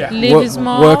 Oh yeah. Live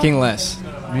small. Working less.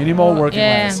 Minimal working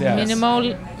less. Yes.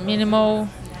 Minimal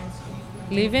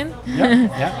living.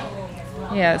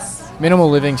 Yeah. Yes. Minimal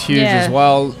living's huge as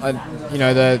well.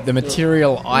 The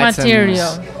material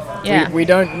items. Yeah. We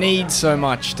don't need so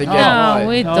much to get by. No,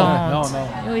 we don't.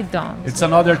 No. We don't. It's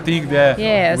another thing that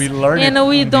we learn. And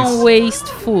we don't waste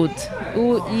food.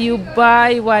 You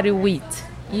buy what you eat.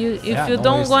 If you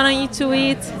don't want to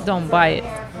eat, don't buy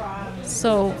it.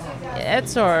 So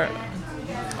that's our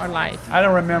life. I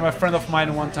don't remember. A friend of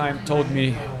mine one time told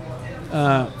me,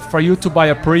 for you to buy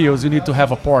a Prius, you need to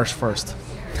have a Porsche first.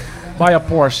 Buy a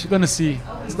Porsche. You're gonna see.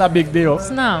 It's not a big deal. It's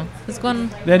gonna.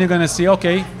 Then you're gonna see.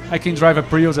 Okay, I can drive a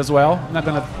Prius as well. I'm not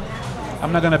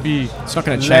gonna be. It's not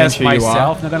gonna change who you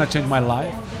are. Not gonna change my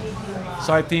life.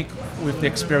 So I think with the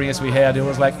experience we had, it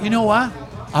was like, you know what?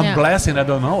 I'm blessed and I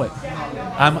don't know it.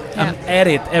 I'm at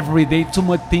it every day. Too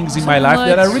much things in my life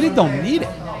that I really don't need it.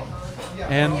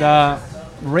 And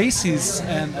races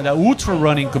and the ultra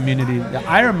running community, the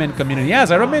Ironman community.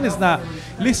 Yes, Ironman is not.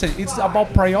 Listen, it's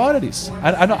about priorities.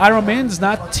 I know Ironman is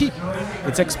not cheap.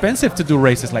 It's expensive to do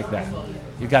races like that.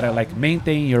 You gotta like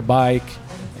maintain your bike,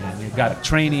 and you gotta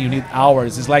training. You need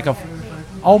hours. It's like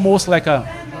almost like a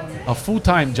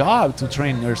full-time job to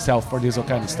train yourself for this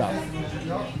kind of stuff.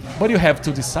 But you have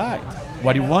to decide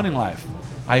what you want in life.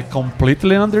 I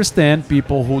completely understand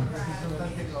people who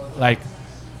like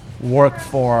work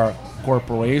for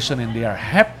corporation and they are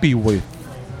happy with.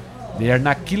 They are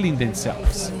not killing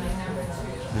themselves.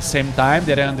 The same time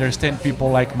that I understand people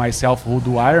like myself who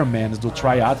do Ironmans, do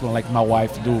triathlon, like my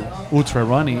wife do ultra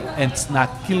running, and it's not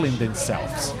killing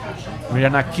themselves. We are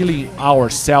not killing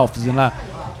ourselves. We're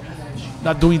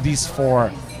not doing this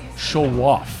for show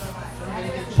off.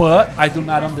 But I do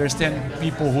not understand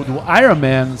people who do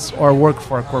Ironmans or work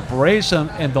for a corporation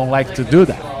and don't like to do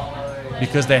that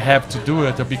because they have to do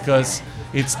it or because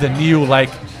it's the new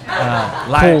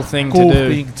cool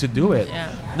thing to do it.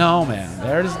 Yeah. No, man.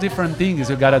 There's different things.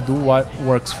 You gotta do what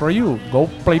works for you. Go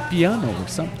play piano or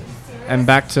something. And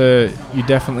back to,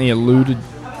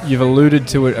 you've alluded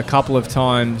to it a couple of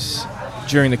times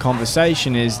during the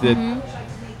conversation, is that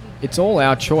it's all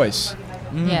our choice.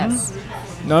 Yes.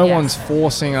 No Yes. one's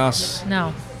forcing us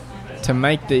No. to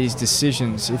make these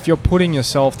decisions. If you're putting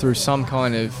yourself through some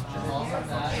kind of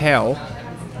hell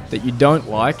that you don't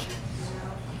like,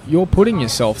 you're putting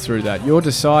yourself through that. You're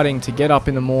deciding to get up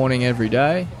in the morning every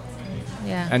day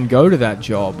Yeah. and go to that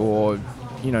job. Or,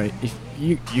 if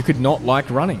you could not like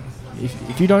running.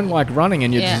 If you don't like running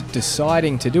and you're Yeah. just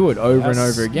deciding to do it over and Yes.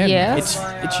 over again, Yes.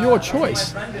 it's your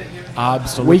choice.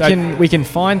 Absolutely. We can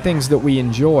find things that we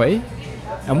enjoy,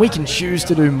 and we can choose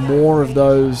to do more of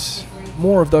those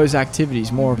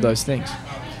activities, more of those things.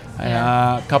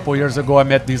 A couple years ago, I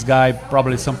met this guy.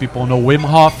 Probably some people know Wim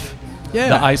Hof,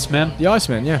 the Iceman. The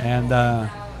Iceman, yeah. And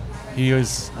he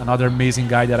is another amazing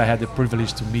guy that I had the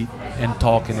privilege to meet and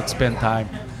talk and spend time.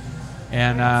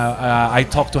 And I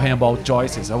talked to him about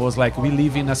choices. I was like, we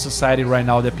live in a society right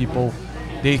now that people,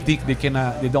 they think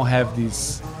they don't have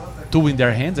this tool in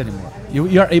their hands anymore.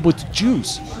 You are able to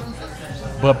choose,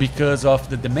 but because of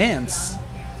the demands,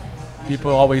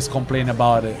 people always complain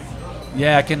about it.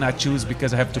 Yeah, I cannot choose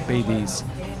because I have to pay this.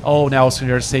 Oh, Nelson,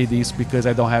 you say this because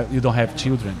you don't have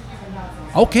children.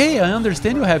 Okay, I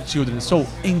understand you have children, so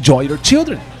enjoy your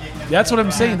children. That's what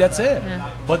I'm saying. That's it. Yeah.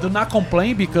 But do not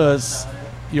complain because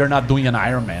you're not doing an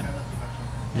Ironman.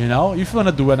 If you want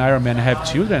to do an Ironman and have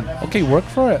children, okay, work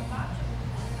for it.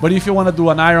 But if you want to do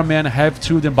an Ironman, have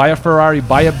children, buy a Ferrari,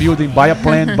 buy a building, buy a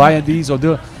plane, buy a this or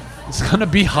do, it's gonna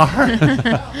be hard.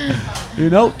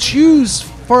 Choose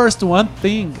first one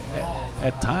thing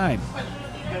at time,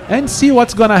 and see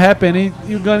what's gonna happen.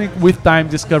 You're gonna, with time,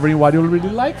 discovering what you really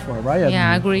like for, right?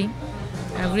 Yeah, I agree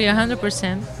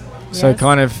 100%. So Yes.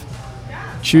 kind of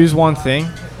choose one thing,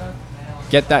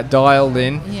 get that dialed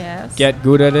in, Yes. get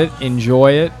good at it,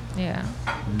 enjoy it, Yeah.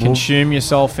 consume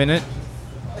yourself in it,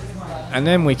 and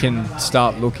then we can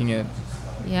start looking at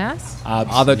Yes.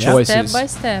 other Yeah. choices. Step by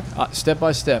step. Step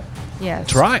by step. Yes.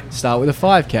 Try. Start with a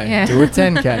 5K, Yeah. do a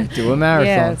 10K, do a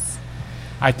marathon. Yes.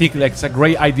 I think it's a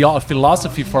great idea,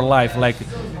 philosophy for life, like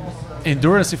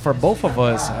endurance for both of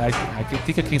us. I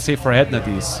think I can say for Edna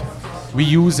this. We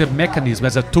use a mechanism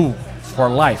as a tool for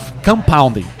life,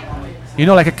 compounding.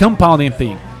 Like a compounding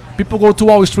thing. People go to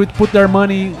Wall Street, put their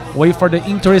money, wait for the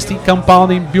interesting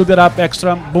compounding, build it up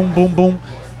extra, boom, boom, boom,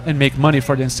 and make money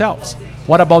for themselves.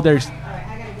 What about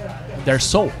their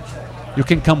soul? You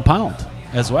can compound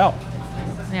as well.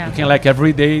 Yeah. You can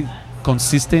every day,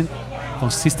 consistency,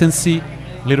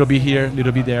 little bit here,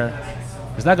 little bit there.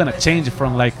 It's not gonna change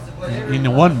from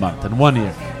in 1 month and 1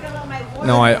 year.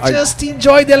 No, I Just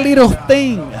enjoy the little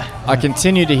thing. I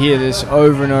continue to hear this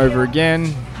over and over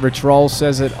again. Rich Roll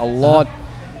says it a lot.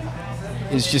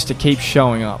 Is just to keep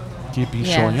showing up. Keeping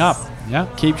Yes. showing up. Yeah.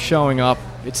 Keep showing up.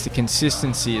 It's the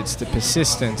consistency. It's the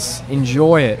persistence.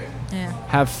 Enjoy it. Yeah.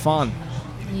 Have fun.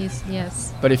 Yes.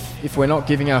 Yes. But if we're not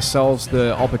giving ourselves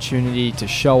the opportunity to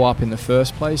show up in the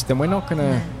first place, then we're not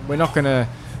gonna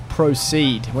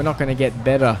proceed. We're not gonna get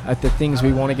better at the things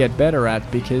we want to get better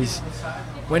at because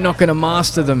we're not gonna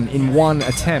master them in one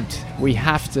attempt. We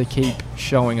have to keep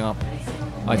showing up.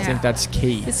 I Yeah. think that's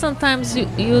key. Sometimes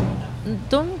you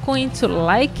don't going to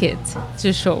like it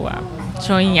to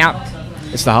showing up.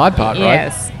 It's the hard part, right?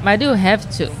 Yes, but you have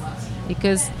to,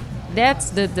 because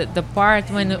that's the part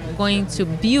when it's going to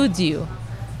build you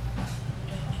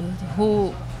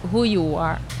who you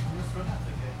are.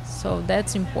 So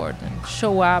that's important.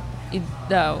 Show up,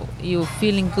 though you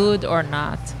feeling good or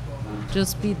not.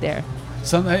 Just be there.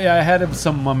 I had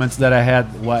some moments that I had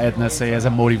what Edna say as a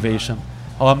motivation.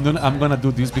 Oh, I'm gonna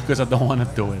do this because I don't want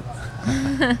to do it.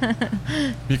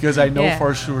 Because I know Yeah.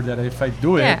 for sure that if I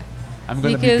do it, Yeah. I'm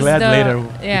gonna be Because glad later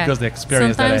yeah. because the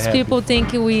experience Sometimes that I had. people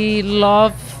think we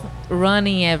love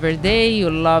running every day. You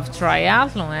love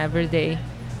triathlon every day.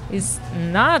 It's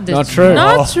not Not true.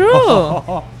 Not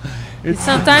true. It's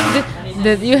Sometimes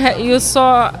you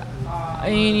saw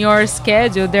in your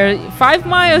schedule there 5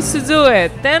 miles to do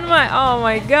it, 10 miles. Oh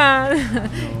my God!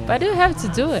 But you have to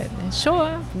do it. Show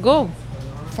up. Go.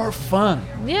 for fun.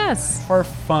 Yes. For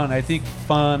fun. I think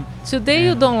fun. Today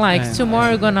you don't like, tomorrow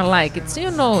you're gonna like it.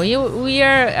 So, we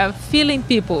are feeling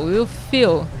people. You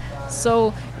feel.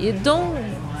 So you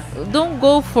don't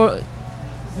go for,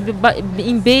 but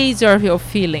in base of your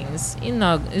feelings.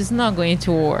 It's not going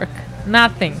to work.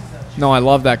 Nothing. No, I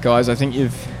love that, guys. I think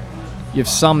you've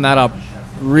summed that up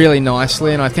really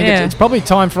nicely, and I think it's probably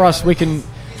time for us. We can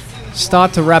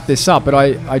start to wrap this up, but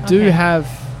I do have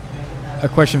a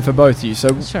question for both of you.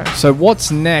 Sure. So what's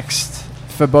next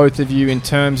for both of you in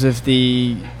terms of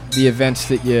the events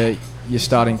that you're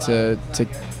starting to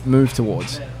move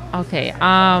towards? Okay.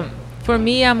 For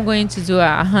me, I'm going to do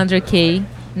a 100K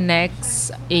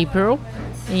next April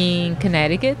in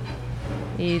Connecticut.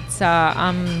 It's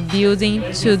I'm building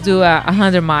to do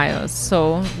 100 miles.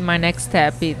 So my next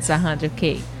step is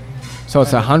 100K. So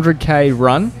it's a 100K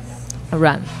run? A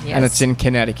run, yes. And it's in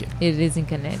Connecticut? It is in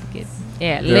Connecticut.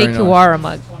 Yeah, Very Lake nice.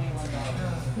 Warramug.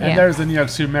 And there's the New York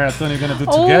City Marathon you're going to do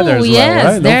together as well,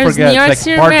 right? There's Don't forget, New York like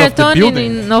City part of the Marathon building.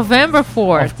 in November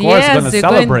 4th. Of course, yes, gonna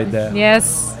celebrate that.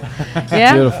 Yes.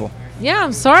 Yeah. Beautiful. Yeah,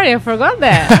 I'm sorry, I forgot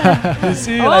that. You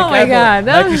see, Oh like, my God.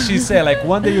 like she said, like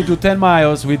one day you do 10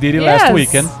 miles. We did it last Yes.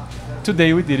 weekend.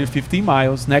 Today we did it 15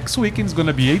 miles. Next weekend it's going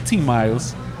to be 18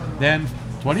 miles. Then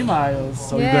 20 miles.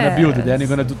 So you're going to build it. Then you're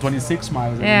going to do 26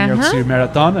 miles in the New York City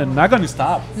Marathon. And not going to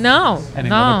stop. No, And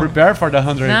you're going to prepare for the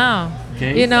 100. no.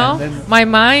 Okay, You know, and then- my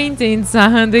mind is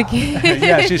 100K.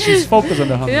 Yeah, she's focused on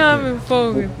the 100. Yeah, I'm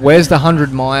focused. Where's the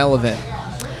 100-mile event?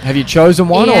 Have you chosen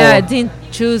one? Yeah, or I didn't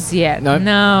choose yet. No?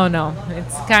 No.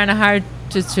 It's kind of hard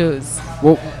to choose.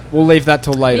 We'll leave that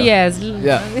till later. Yes.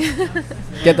 Yeah.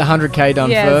 Get the 100K done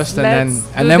Yes, first, and let's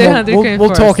do then the we'll 100K we'll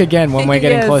talk first. again when we're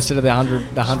getting Yes. closer to the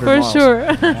 100 For miles. sure.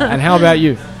 And how about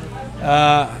you?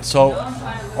 So,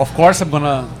 of course, I'm going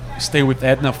to stay with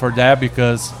Edna for that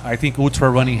because I think ultra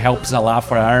running helps a lot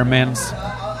for Ironmans.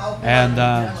 And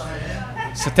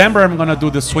September, I'm going to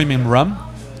do the swimming run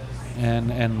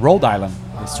and Rhode Island,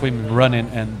 the swimming run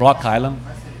and Block Island.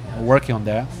 I'm working on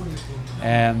that.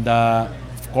 And,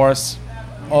 of course,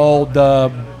 all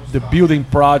the building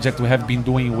project we have been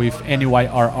doing with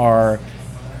NYRR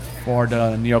for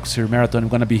the New York City Marathon. I'm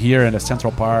going to be here in the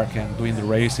Central Park and doing the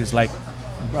races like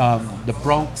the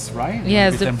Bronx, right?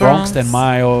 Yes, the Bronx, Bronx. 10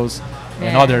 miles and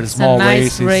Yeah, other it's a small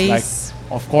nice races. race.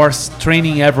 Like, of course,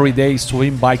 training every day,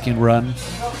 swim, bike, and run.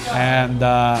 And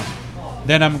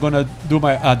then I'm going to do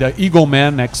my the Eagle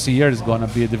Man next year. Is going to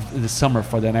be the summer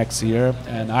for the next year.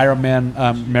 And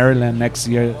Ironman Maryland next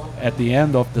year at the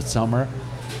end of the summer.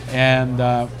 And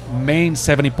Maine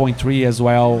 70.3 as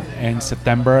well in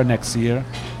September next year.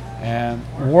 And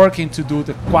working to do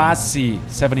the Quasi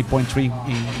 70.3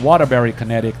 in Waterbury,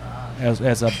 Connecticut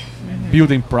as a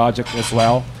building project as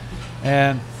well.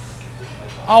 And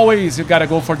always you got to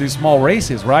go for these small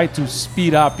races, right? To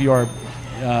speed up your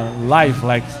life,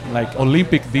 like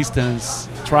Olympic distance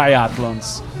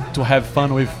triathlons, to have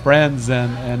fun with friends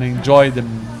and enjoy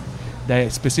the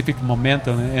specific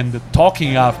momentum and the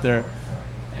talking after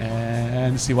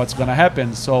and see what's going to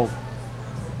happen. So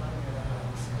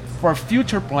for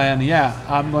future plan,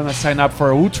 I'm going to sign up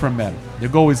for Ultraman. The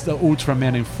goal is the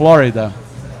Ultraman in Florida.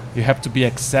 You have to be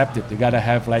accepted. You got to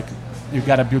have you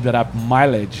got to build that up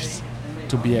mileage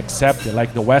to be accepted.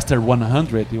 Like the Western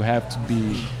 100, you have to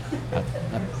be a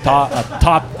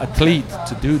top athlete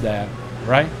to do that,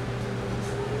 right?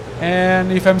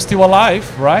 And if I'm still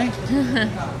alive, right?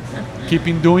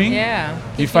 Keeping doing. Yeah.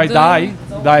 If I die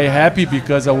happy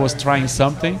because I was trying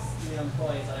something.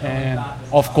 And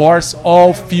of course,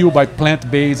 all fueled by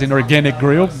plant-based and organic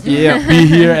grill. Yeah. Be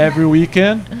here every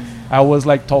weekend. I was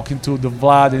like talking to the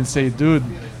Vlad and say, dude,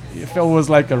 if I was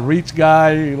like a rich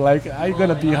guy, like I'm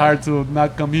gonna be hard to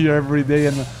not come here every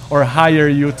day or hire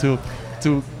you to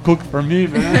cook for me,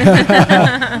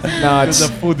 man. No, Because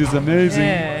the food is amazing.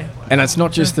 Yeah. and it's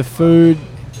not just the food.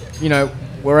 You know,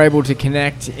 we're able to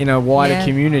connect in a wider Yeah.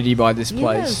 community by this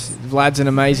place. Vlad's an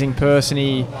amazing person.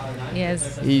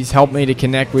 Yes. He's helped me to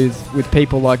connect with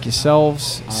people like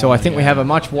yourselves. So I think we have a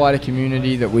much wider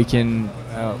community that we can,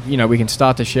 we can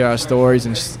start to share our stories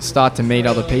and start to meet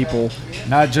other people.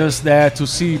 Not just that, to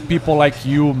see people like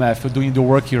you, Matthew, doing the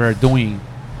work you are doing.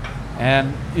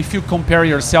 And if you compare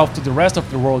yourself to the rest of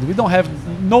the world, we don't have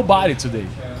nobody today,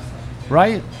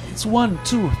 right? It's 1,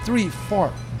 2, 3,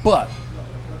 4. But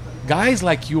guys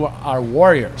like you are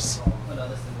warriors.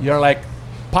 You're like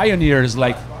pioneers,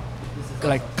 like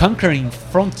conquering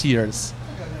frontiers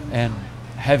and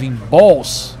having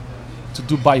balls to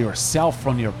do by yourself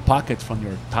from your pocket, from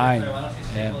your time,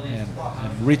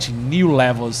 and reaching new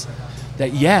levels. That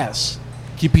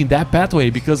keeping that pathway,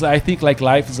 because I think like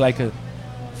life is like a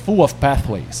full of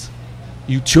pathways.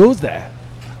 You chose that.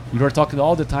 You were talking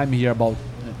all the time here about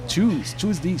choose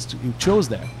this. You chose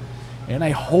that. And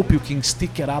I hope you can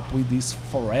stick it up with this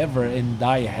forever and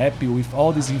die happy with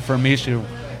all this information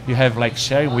you have like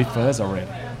sharing with us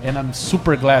already. And I'm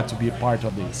super glad to be a part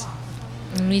of this.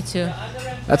 Me too.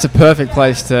 That's a perfect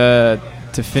place to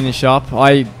finish up.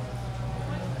 I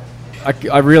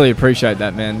really appreciate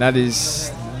that, man.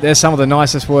 They're some of the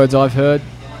nicest words I've heard,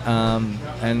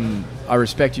 and I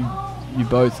respect you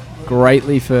both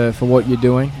greatly for what you're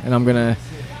doing. And I'm going to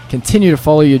continue to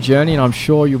follow your journey, and I'm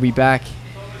sure you'll be back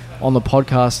on the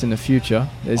podcast in the future.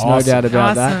 There's no doubt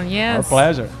about that. Yes. Our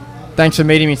pleasure. Thanks for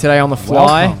meeting me today on the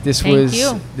fly. Welcome.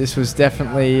 This was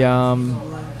definitely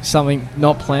something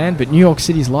not planned, but New York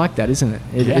City's like that, isn't it?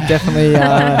 It definitely.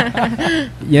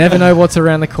 You never know what's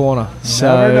around the corner.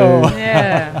 Never know.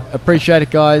 Yeah. Appreciate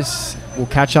it, guys. We'll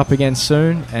catch up again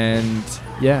soon, and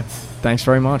yeah, thanks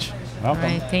very much. Welcome.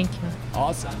 Right, thank you.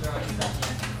 Awesome.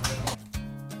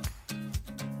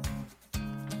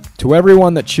 To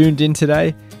everyone that tuned in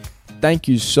today, thank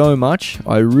you so much.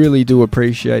 I really do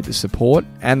appreciate the support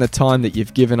and the time that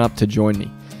you've given up to join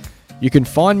me. You can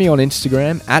find me on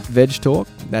Instagram at VegTalk.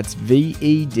 That's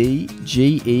VEDGETALK.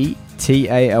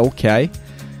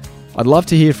 I'd love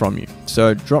to hear from you.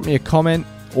 So drop me a comment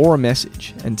or a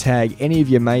message and tag any of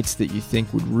your mates that you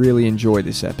think would really enjoy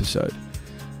this episode.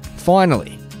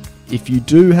 Finally, if you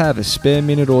do have a spare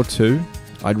minute or two,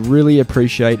 I'd really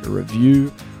appreciate a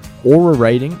review or a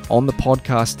rating on the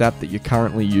podcast app that you're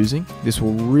currently using. This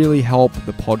will really help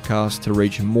the podcast to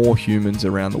reach more humans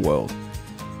around the world.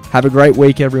 Have a great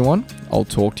week, everyone. I'll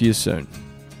talk to you soon.